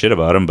talking shit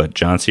about him, but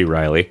John C.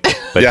 Riley.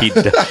 But Yeah.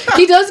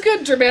 He does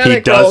good dramatic He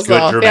does roles.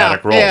 good though.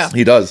 dramatic roles. Yeah.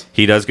 He does.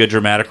 he does good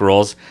dramatic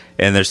roles,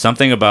 and there's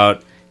something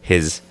about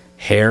his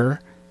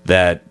hair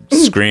that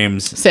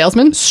screams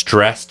Salesman?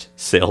 stressed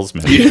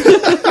salesman.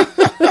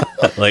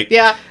 Like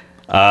Yeah.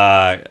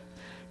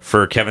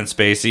 for Kevin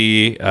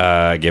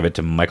Spacey, give it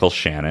to Michael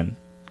Shannon.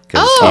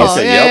 'Cause Oh,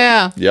 he's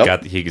yeah.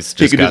 Yep. he's He just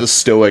can do got the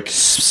stoic.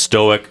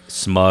 stoic,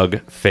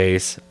 smug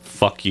face.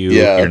 Fuck you.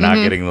 Yeah. You're not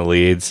getting the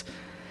leads.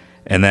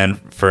 And then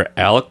for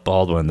Alec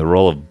Baldwin, the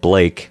role of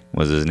Blake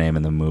was his name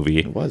in the movie.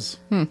 It was.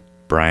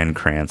 Bryan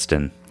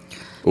Cranston.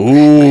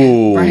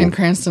 Ooh. Bryan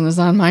Cranston is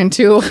on mine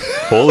too.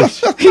 Holy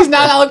shit. He's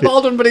not Alec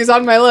Baldwin, but he's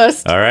on my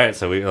list. All right,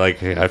 so we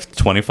have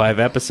 25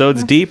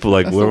 episodes deep.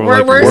 Like we're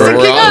We're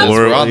syncing up.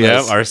 We're on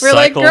this. Our We're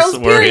like cycles. girls'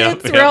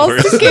 periods. We're all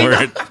syncing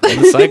we're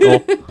in the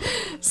cycle.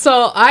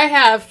 So I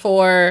have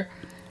for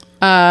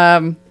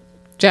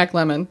Jack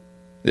Lemmon.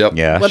 Yep.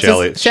 Yeah, What's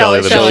Shelley his,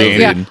 the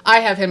Machine. Yeah, I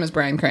have him as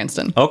Bryan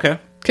Cranston. Okay.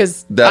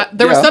 Because That-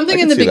 there was yeah, something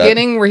I in can the see that.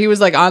 beginning where he was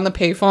like on the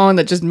payphone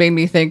that just made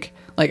me think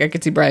like I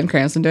could see Bryan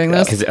Cranston doing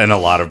this. Because in a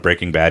lot of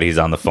Breaking Bad, he's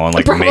on the phone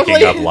like Probably.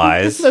 making up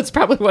lies. That's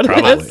probably what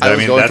Probably. it is. I was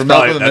mean, going that's from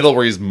probably- Malcolm in the middle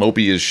where he's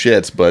mopey as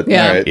shit, but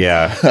Yeah. all right.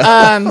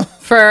 Yeah.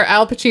 For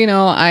Al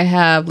Pacino, I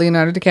have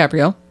Leonardo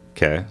DiCaprio.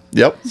 Okay.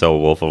 Yep. So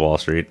Wolf of Wall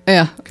Street.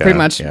 Yeah, pretty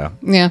much. yeah.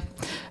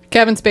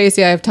 Kevin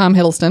Spacey, I have Tom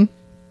Hiddleston.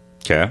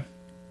 Okay.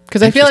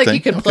 Because I feel like he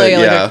Interesting. could play Okay,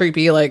 like yeah. a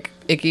creepy, like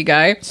icky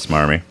guy.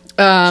 Smarmy.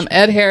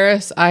 Ed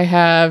Harris, I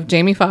have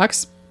Jamie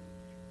Foxx.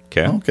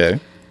 Okay. Okay.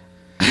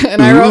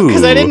 And I wrote,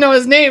 because I Ooh. didn't know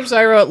his name, so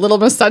I wrote Little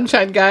Miss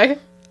Sunshine Guy.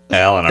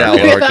 Alan Alan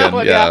Arkin. That Arkin,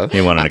 one, yeah. yeah. He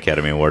won an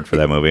Academy Award for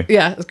that movie.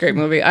 Yeah, it's a great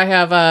movie. I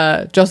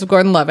have Joseph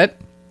Gordon-Levitt.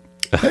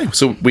 Hey,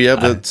 so we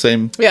have the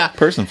same Yeah.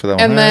 person for that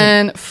one. And All right.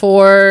 then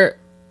for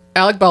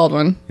Alec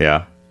Baldwin,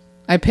 Yeah.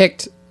 I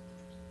picked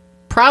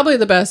probably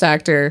the best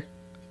actor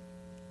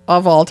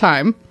of all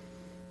time.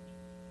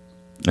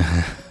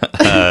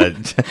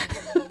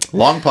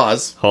 Long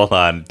pause. Hold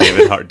on.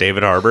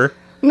 David Harbour.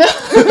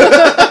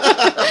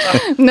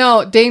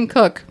 No, Dane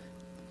Cook.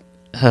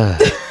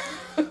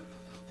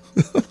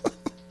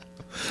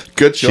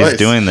 Good choice. She's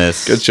doing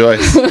this Good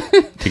choice.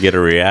 to get a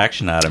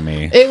reaction out of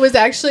me. It was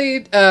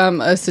actually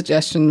a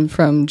suggestion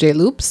from Jay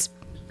Loops.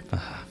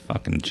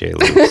 Fucking J.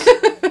 Lewis.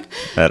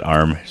 That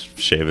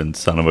arm-shaven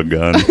son of a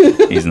gun.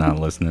 He's not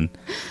listening.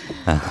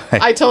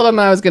 I told him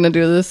I was going to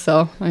do this,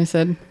 so I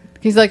said,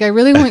 He's like, I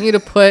really want you to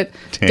put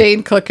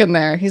Dane Cook in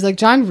there. He's like,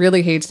 John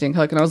really hates Dane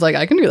Cook. And I was like,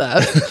 I can do that.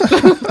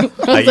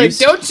 I was like,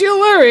 don't you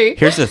worry.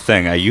 Here's the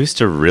thing. I used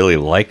to really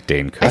like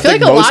Dane Cook. I feel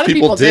like a lot of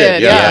people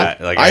did. Yeah.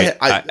 Like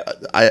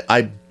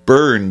I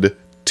burned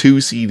 2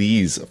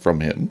 CDs from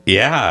him.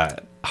 Yeah.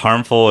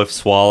 Harmful If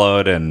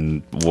Swallowed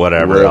and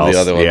whatever Whatever else.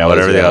 the other one was,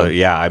 whatever the yeah. other.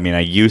 Yeah, I mean,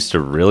 I used to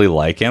really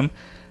like him,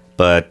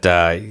 but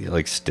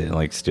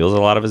steals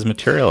a lot of his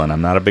material, and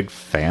I'm not a big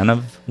fan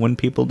of when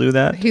people do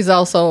that. He's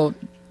also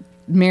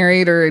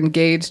married or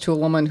engaged to a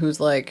woman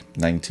who's like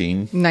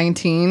 19.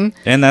 19.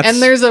 And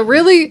there's a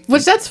really,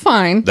 which that's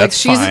fine.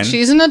 That's like fine.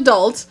 she's an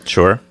adult.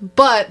 Sure.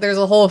 But there's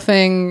a whole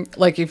thing,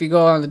 like if you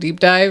go on the deep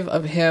dive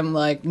of him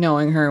like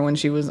knowing her when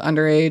she was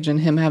underage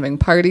and him having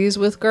parties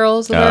with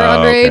girls that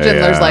are underage, okay, and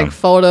there's like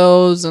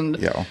photos and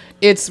Yeah.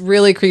 it's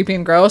really creepy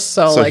and gross.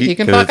 So like he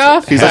can 'cause fuck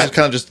off. He's also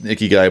kind of just an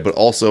icky guy, but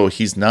also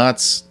he's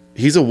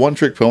a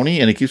one-trick pony,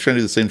 and he keeps trying to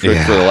do the same trick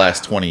for the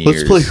last 20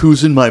 years.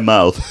 Who's in My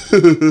Mouth.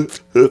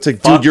 It's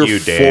like, Fuck dude, you're you,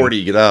 Dan.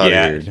 40. Get out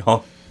Yeah. of here.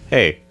 No.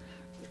 Hey.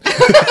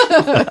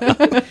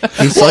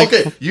 Well,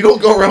 okay, you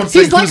don't go around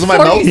saying like who's in my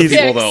mouth to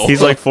 46. people, though.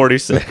 He's like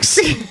 46.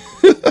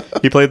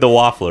 He played the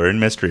Waffler in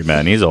Mystery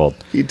Men. He's old.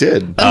 He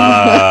did.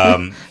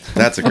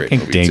 That's a great Fucking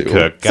movie, Dane too.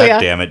 Cook. God So, yeah.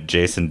 damn it.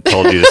 Jason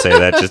told you to say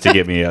that just to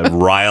get me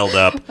riled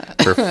up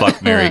for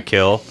Fuck, Marry,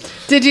 Kill.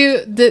 Did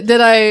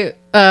I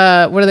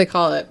what do they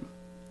call it?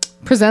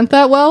 Present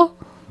that well?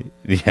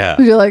 Yeah.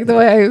 Did you like the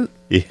way I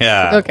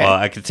Yeah. Okay. Well,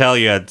 I could tell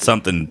you had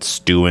something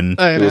stewing.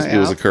 I know, It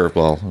was a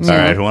curveball. All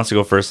right. Who wants to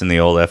go first in the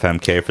old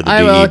FMK for the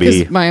I will, DEB?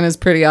 because mine is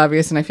pretty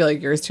obvious, and I feel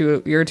like your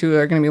two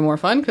are going to be more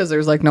fun because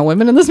there's like no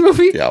women in this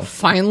movie. Yeah.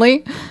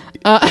 Finally,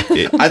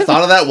 I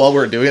thought of that while we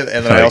were doing it,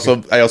 and then I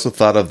also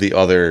thought of the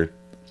other.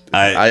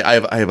 I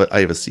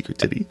have a secret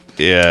titty.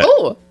 Yeah.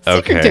 oh,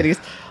 secret Okay. titties.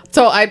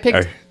 So I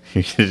picked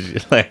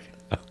like,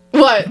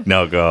 what?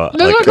 no, go.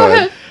 No, like, no, go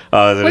ahead.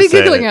 I was What gonna are you say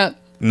giggling that- at?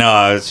 No,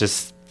 I was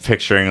just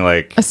picturing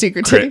like A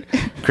secret titty.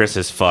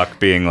 Chris's fuck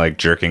being like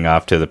jerking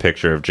off to the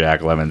picture of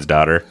Jack Lemon's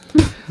daughter.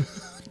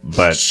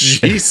 But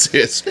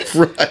Jesus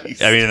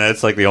Christ! I mean,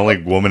 that's like the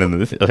only woman in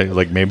the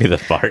like maybe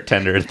the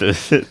bartender at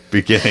the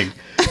beginning,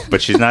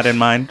 but she's not in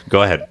mine.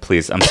 Go ahead,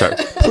 please. I'm sorry.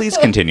 Please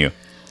continue.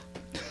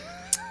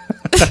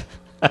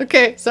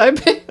 Okay, so I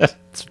picked.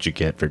 That's what you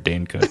get for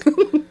Dane Cook.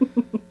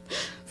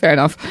 Fair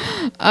enough.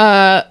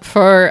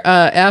 For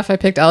F, I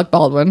picked Alec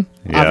Baldwin.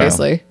 Yeah.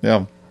 Obviously,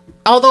 Yeah.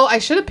 although I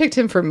should have picked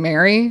him for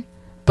Mary,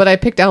 but I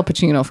picked Al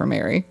Pacino for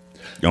Mary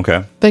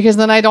Okay. because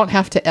then I don't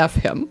have to F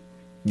him,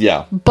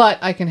 Yeah. but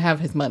I can have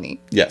his money.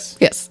 Yes.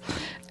 Yes.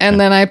 And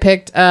then I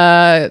picked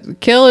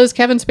kill is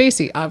Kevin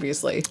Spacey,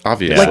 obviously.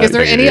 Obviously. Like, is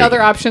there figured any you-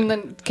 other option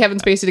than Kevin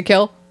Spacey to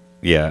kill?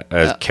 Yeah,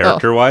 as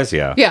character wise,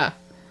 yeah, Yeah.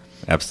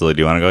 absolutely.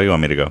 Do you want to go? You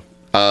want me to go?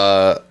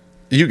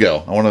 You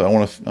go. I want to I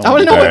want to know All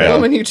what right.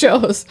 woman you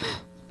chose.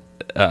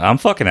 I'm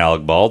fucking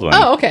Alec Baldwin.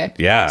 Oh, okay.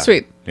 Yeah.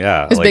 Sweet.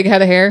 Yeah. His like, big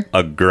head of hair.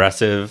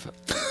 aggressive.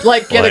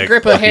 Like, get a like-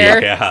 grip of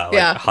hair. Yeah. Like,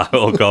 Yeah. I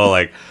will go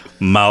like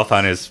mouth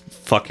on his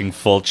fucking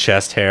full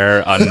chest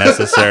hair,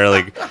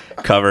 unnecessarily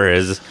cover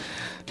his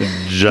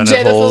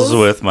genitals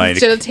with my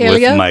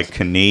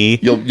Genitalia. knee.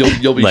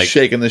 You'll be Like-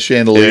 shaking the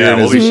chandelier. Yeah, in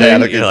we'll his be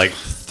attic. shaking like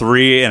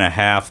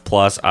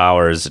 3.5+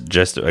 hours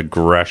just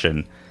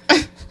aggression.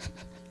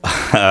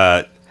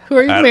 Who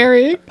are you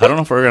marrying? I don't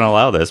know if we're gonna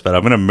allow this, but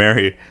I'm gonna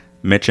marry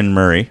Mitch and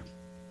Murray.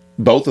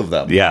 Both of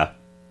them. Yeah.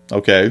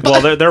 Okay.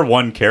 Well, they're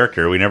one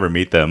character. We never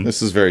meet them.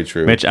 This is very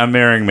true. I'm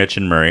marrying Mitch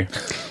and Murray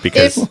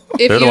because If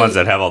they're the you- ones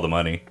that have all the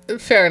money.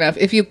 Fair enough.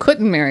 If you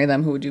couldn't marry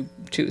them, who would you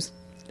choose?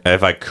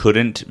 If I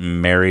couldn't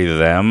marry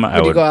them, I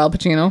Would you would. go Al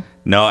Pacino?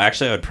 No,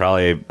 actually, I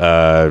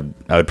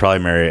would probably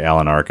marry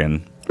Alan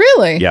Arkin.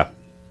 Really? Yeah.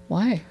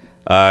 Why?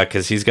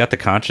 Because he's got the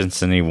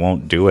conscience and he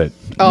won't do it.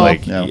 Oh,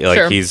 like, yeah. like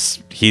Sure.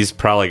 he's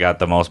probably got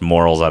the most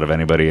morals out of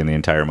anybody in the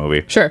entire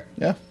movie. Sure.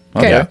 Yeah.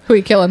 Okay. Yeah. Who are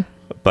you killing?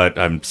 But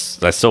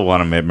I still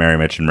want to marry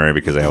Mitch and Murray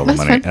because they have all the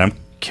That's money. fine. And I'm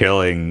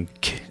killing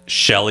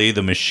Shelley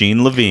the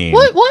Machine Levine.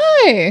 What?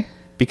 Why?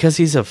 Because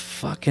he's a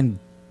fucking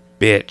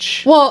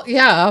bitch. Well,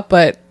 yeah,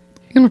 but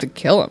you don't have to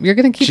kill him. You're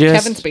going to keep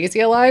Just- Kevin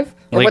Spacey alive?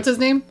 Or like- what's his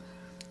name?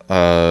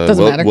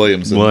 Doesn't matter.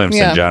 Williamson.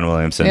 Yeah. John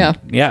Williamson. Yeah.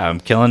 Yeah, I'm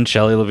killing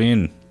Shelley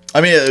Levine.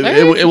 I mean,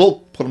 it will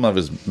put him out of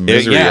his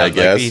misery, I like,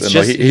 guess. he's And,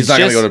 just- he's not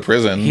going to just- go to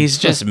prison. He's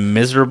just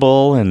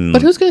miserable and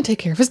But who's going to take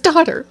care of his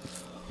daughter?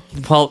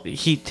 well,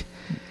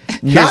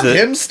 not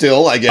him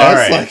still, I All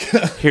guess. right.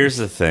 Like, Here's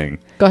the thing.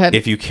 Go ahead.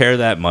 If you care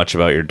that much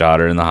about your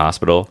daughter in the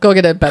hospital, Go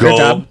get a better go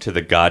job. to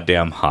the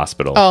goddamn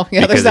hospital. Oh,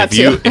 yeah, there's Because that if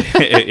you too.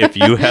 if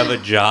you have a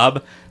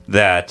job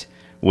that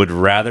would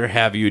rather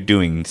have you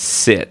doing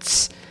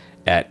sits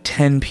at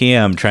 10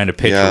 p.m. trying to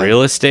pitch Yeah.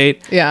 real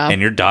estate, Yeah.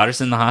 and your daughter's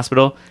in the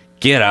hospital,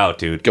 get out,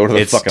 dude. Go to the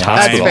it's fucking time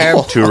hospital.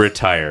 That's to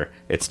retire.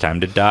 It's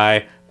time to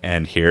die.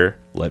 And here,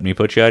 let me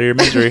put you out of your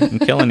misery. I'm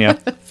killing you.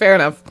 Fair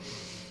enough.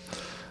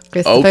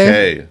 Christopher,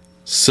 okay.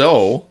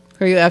 So,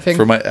 who are you effing?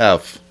 for my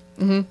F,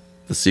 the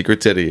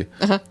secret titty,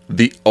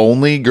 the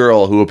only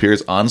girl who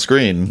appears on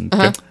screen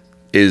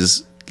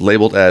is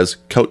labeled as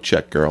coat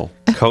check girl.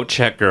 Coat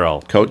check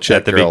girl. Coat check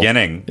At the girl.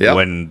 beginning, Yep.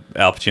 when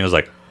Al Pacino's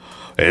like,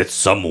 It's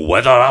some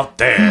weather out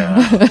there.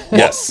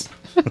 Yes.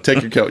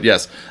 Take your coat.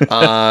 Yes.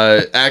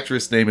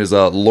 Actress name is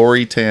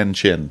Lori Tan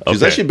Chin. She's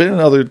Okay. actually been in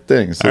other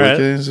things. So All right.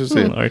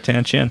 okay, Or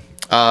Tan Chin.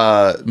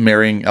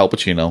 marrying Al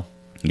Pacino.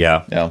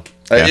 Yeah. Yeah.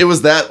 Yeah. It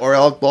was that or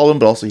Alec Baldwin,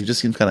 but also he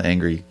just seems kind of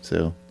angry.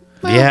 So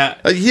Yeah.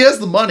 he has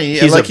the money,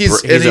 and He's like a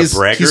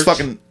braggart. he's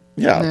fucking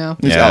Yeah.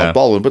 He's Yeah. Alec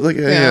Baldwin, but like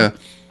Yeah.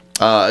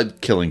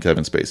 killing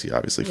Kevin Spacey,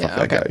 obviously. Fuck Yeah,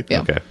 that okay. guy.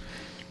 Yeah. Okay.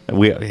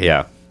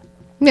 Yeah.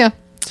 Yeah.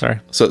 Sorry.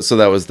 So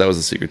that was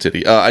a secret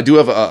titty. I do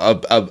have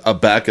a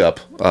backup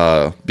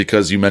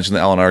because you mentioned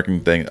the Alan Arkin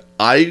thing.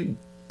 I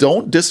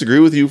don't disagree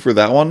with you for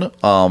that one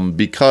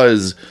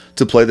because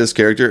to play this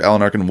character,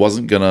 Alan Arkin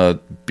wasn't gonna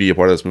be a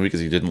part of this movie because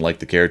he didn't like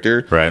the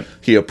character. Right.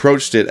 He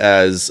approached it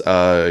as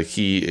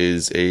he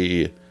is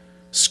a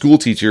school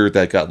teacher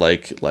that got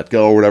like let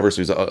go or whatever. So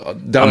he's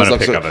down. I'm gonna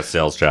pick up a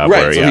sales job.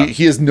 Right. Where, So yeah.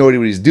 he has no idea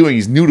what he's doing.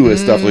 He's new to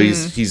his stuff. So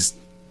he's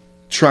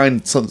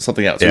trying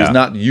something out. So Yeah. he's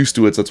not used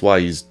to it. So that's why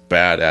he's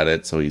bad at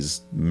it. So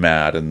he's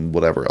mad and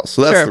whatever else.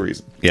 So that's Sure. the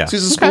reason. Yeah. So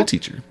he's a school Okay.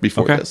 teacher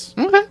before Okay. this.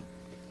 Okay.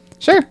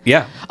 Sure.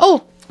 Yeah.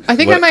 Oh, I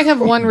think I What- might have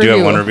one Do review. you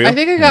have one review? I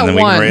think I And got then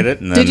we can one. rate it,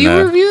 and Did then,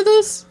 you review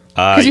this?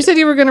 Because you said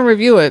you were going to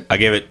review it. I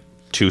gave it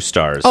 2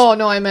 stars. Oh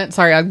no, I meant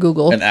sorry on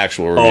Google. An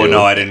actual review. Oh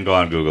no, I didn't go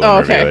on Google Oh,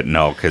 and review okay. it.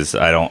 No, because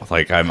I don't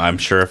like. I'm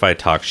sure if I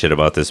talk shit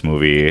about this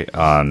movie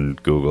on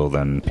Google,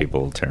 then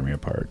people will tear me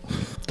apart.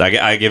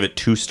 I give it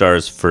 2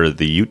 stars for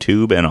the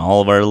YouTube and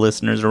all of our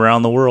listeners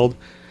around the world.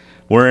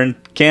 We're in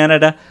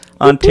Canada,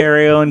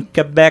 Ontario, and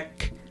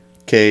Quebec.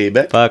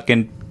 Quebec.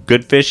 Fucking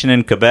good fishing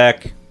in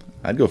Quebec.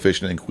 I'd go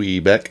fishing in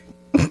Quebec.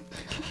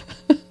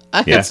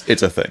 Yeah,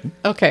 It's a thing.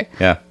 Okay.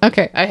 yeah.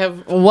 Okay. I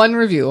have one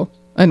review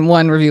and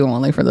one review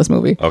only for this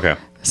movie. Okay,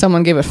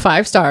 Someone gave it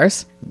 5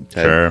 stars,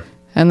 Okay. sure.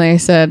 and they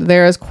said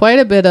there is quite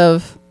a bit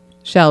of,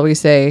 shall we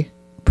say,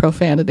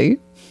 profanity,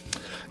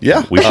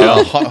 Yeah. We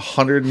shall.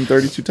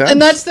 132 times.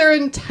 and that's their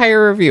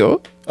entire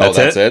review. oh,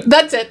 that's it? it.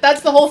 That's it.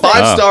 That's the whole thing.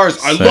 5 stars.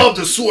 I sick. love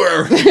to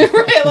swear.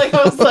 Right? Like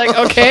I was like,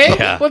 okay,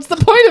 Yeah. what's the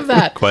point of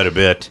that? Quite a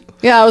bit.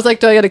 Yeah, I was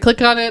like, do I got to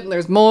click on it? And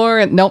there's more,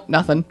 and nope,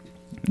 nothing.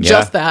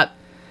 Just that.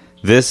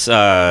 This.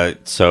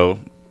 So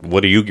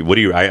what do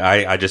you?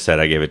 I just said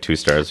I gave it 2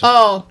 stars.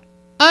 Oh,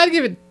 I'd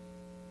give it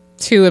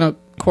 2 1/4. A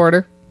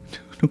quarter.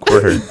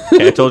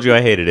 Okay, I told you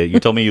I hated it. You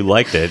told me you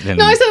liked it. And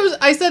No,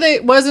 I said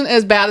it wasn't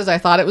as bad as I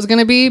thought it was going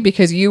to be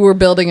because you were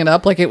building it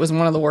up like it was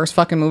one of the worst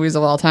fucking movies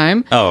of all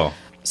time. Oh,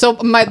 So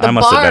the I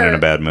must have been in a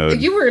bad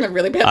mood. You were in a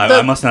really bad.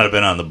 I must not have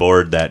been on the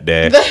board that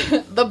day.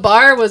 The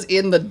bar was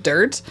in the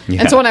dirt,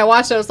 Yeah. and so when I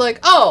watched it, I was like,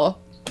 "Oh,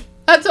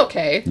 that's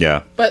okay."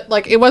 Yeah. But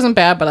like, it wasn't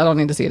bad, but I don't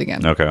need to see it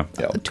again. Okay.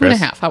 Yeah.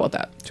 2.5. How about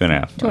that?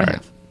 2.5.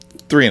 2.5.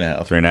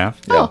 3.5. 3.5.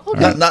 Oh,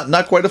 okay.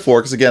 Not quite a 4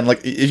 because again, like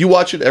if you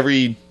watch it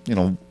every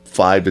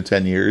 5 to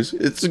 10 years,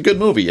 it's a good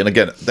movie. And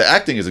again, the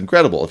acting is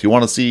incredible. If you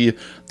want to see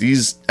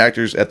these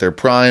actors at their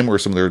prime or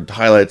some of their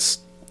highlights,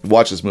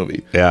 watch this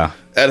movie. Yeah.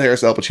 Ed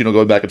Harris, Al Pacino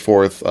going back and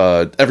forth,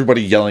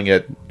 everybody yelling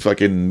at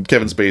fucking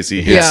Kevin Spacey.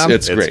 It's, Yeah.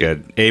 it's It's great.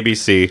 good.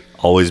 ABC,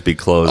 always be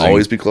closing.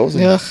 Always be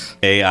closing. Ugh,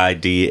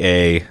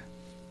 AIDA.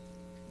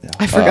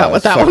 I forgot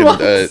what that fucking, one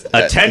was.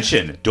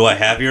 Attention. Do I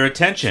have your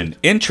attention?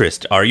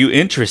 Interest. Are you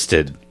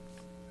interested?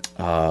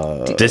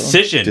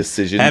 Decision.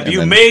 decision, Have and you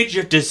then- made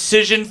your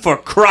decision for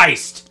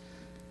Christ?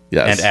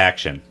 Yes. And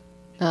action.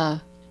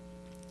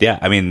 Yeah,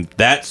 I mean,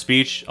 that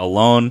speech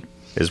alone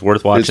is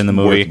worth watching the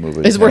movie.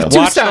 It's worth 2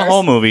 Watch stars. the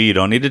whole movie. You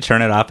don't need to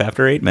turn it off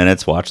after 8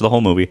 minutes. Watch the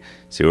whole movie.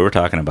 See what we're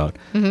talking about.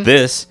 Mm-hmm.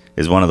 This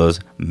is one of those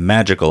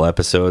magical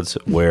episodes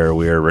where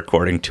we're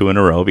recording 2 in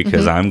a row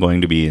because Mm-hmm. I'm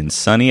going to be in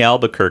sunny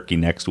Albuquerque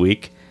next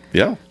week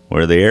Yeah.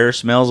 where the air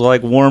smells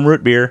like warm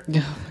root beer. Oh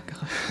my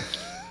god!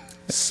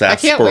 I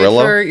Sarsaparilla. can't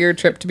wait for your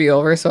trip to be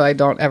over, so I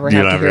don't ever You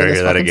have don't to ever hear this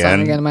hear that fucking song again.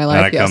 again in my And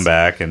life. I come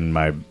back and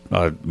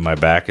my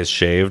back is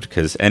shaved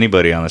because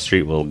anybody on the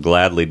street will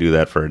gladly do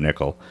that for a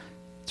nickel.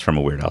 It's from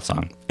a Weird Al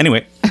song.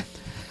 Anyway,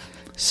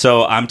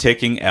 so I'm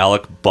taking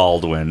Alec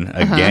Baldwin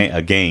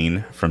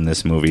again from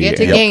this movie. Yet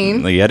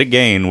again. Yet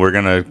again. We're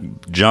gonna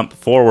jump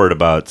forward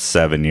about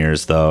 7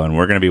 years though, and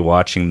we're gonna be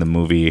watching the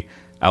movie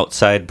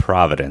Outside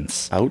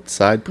Providence.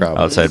 Outside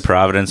Providence. Outside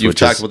Providence, You've which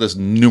talked is about this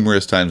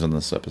numerous times on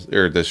this episode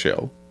or this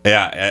show.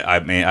 yeah. I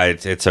mean,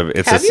 Have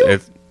you?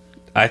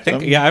 I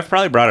think I've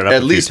probably brought it up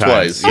At a least few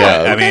times. twice,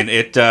 yeah. I okay. mean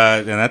it,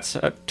 and that's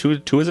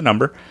two is a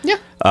number. Yeah.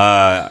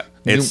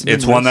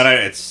 It's one that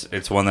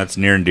it's one that's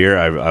near and dear.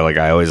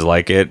 I always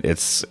like it.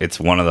 It's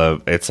one of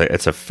the it's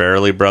a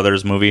Farrelly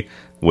Brothers movie,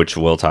 which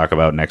we'll talk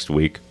about next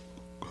week.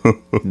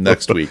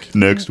 Next week.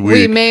 Next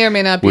We may or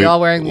may not be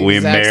all wearing the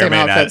exact same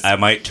outfits. I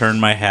might turn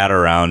my hat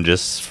around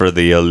just for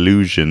the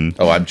illusion.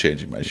 Oh, I'm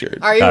changing my shirt.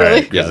 Are you All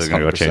really? right, Yes, Chris is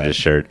gonna go 100%. change his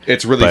shirt.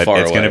 It's really But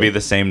far It's gonna away. be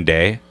the same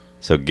day,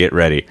 so get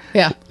ready.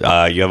 Yeah.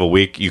 You have a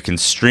week. You can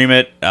stream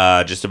it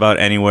just about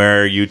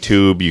anywhere.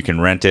 YouTube. You can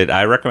rent it.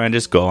 I recommend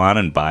just go on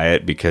and buy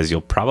it because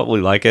you'll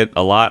probably like it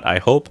a lot. I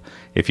hope.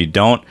 If you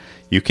don't,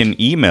 you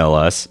can email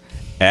us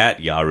at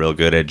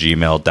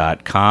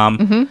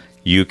yarealgood@gmail.com.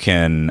 You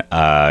can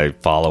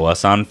follow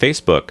us on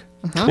Facebook,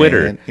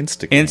 Twitter, And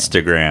Instagram.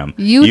 Instagram,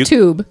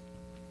 YouTube.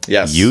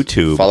 Yes.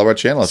 YouTube. Follow our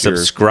channel. If you're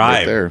Subscribe.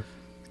 right there.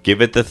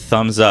 Give it the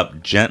thumbs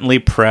up. Gently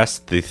press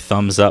the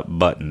thumbs up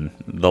button,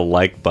 the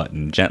like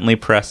button. Gently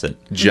press it.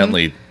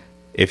 Gently.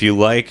 If you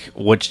like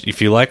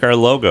our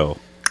logo,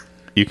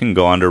 you can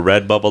go onto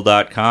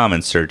redbubble.com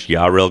and search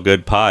Ya Real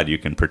Good Pod. You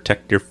can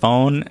protect your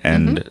phone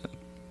and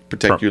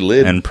Protect your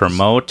lid. and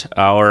promote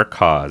our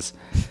cause.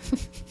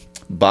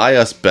 Buy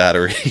us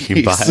batteries.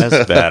 Buy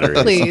us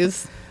batteries.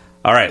 Please.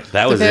 All right,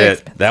 that was Okay.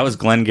 it. That was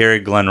Glengarry,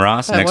 Glen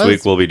Ross. That Next was.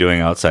 week we'll be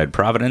doing Outside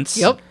Providence.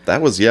 Yep. That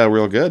was,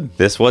 real good.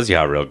 This was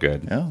Ya Real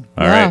Good. Yeah.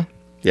 All right.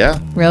 Yeah.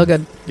 Real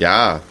good.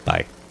 Yeah.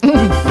 Bye.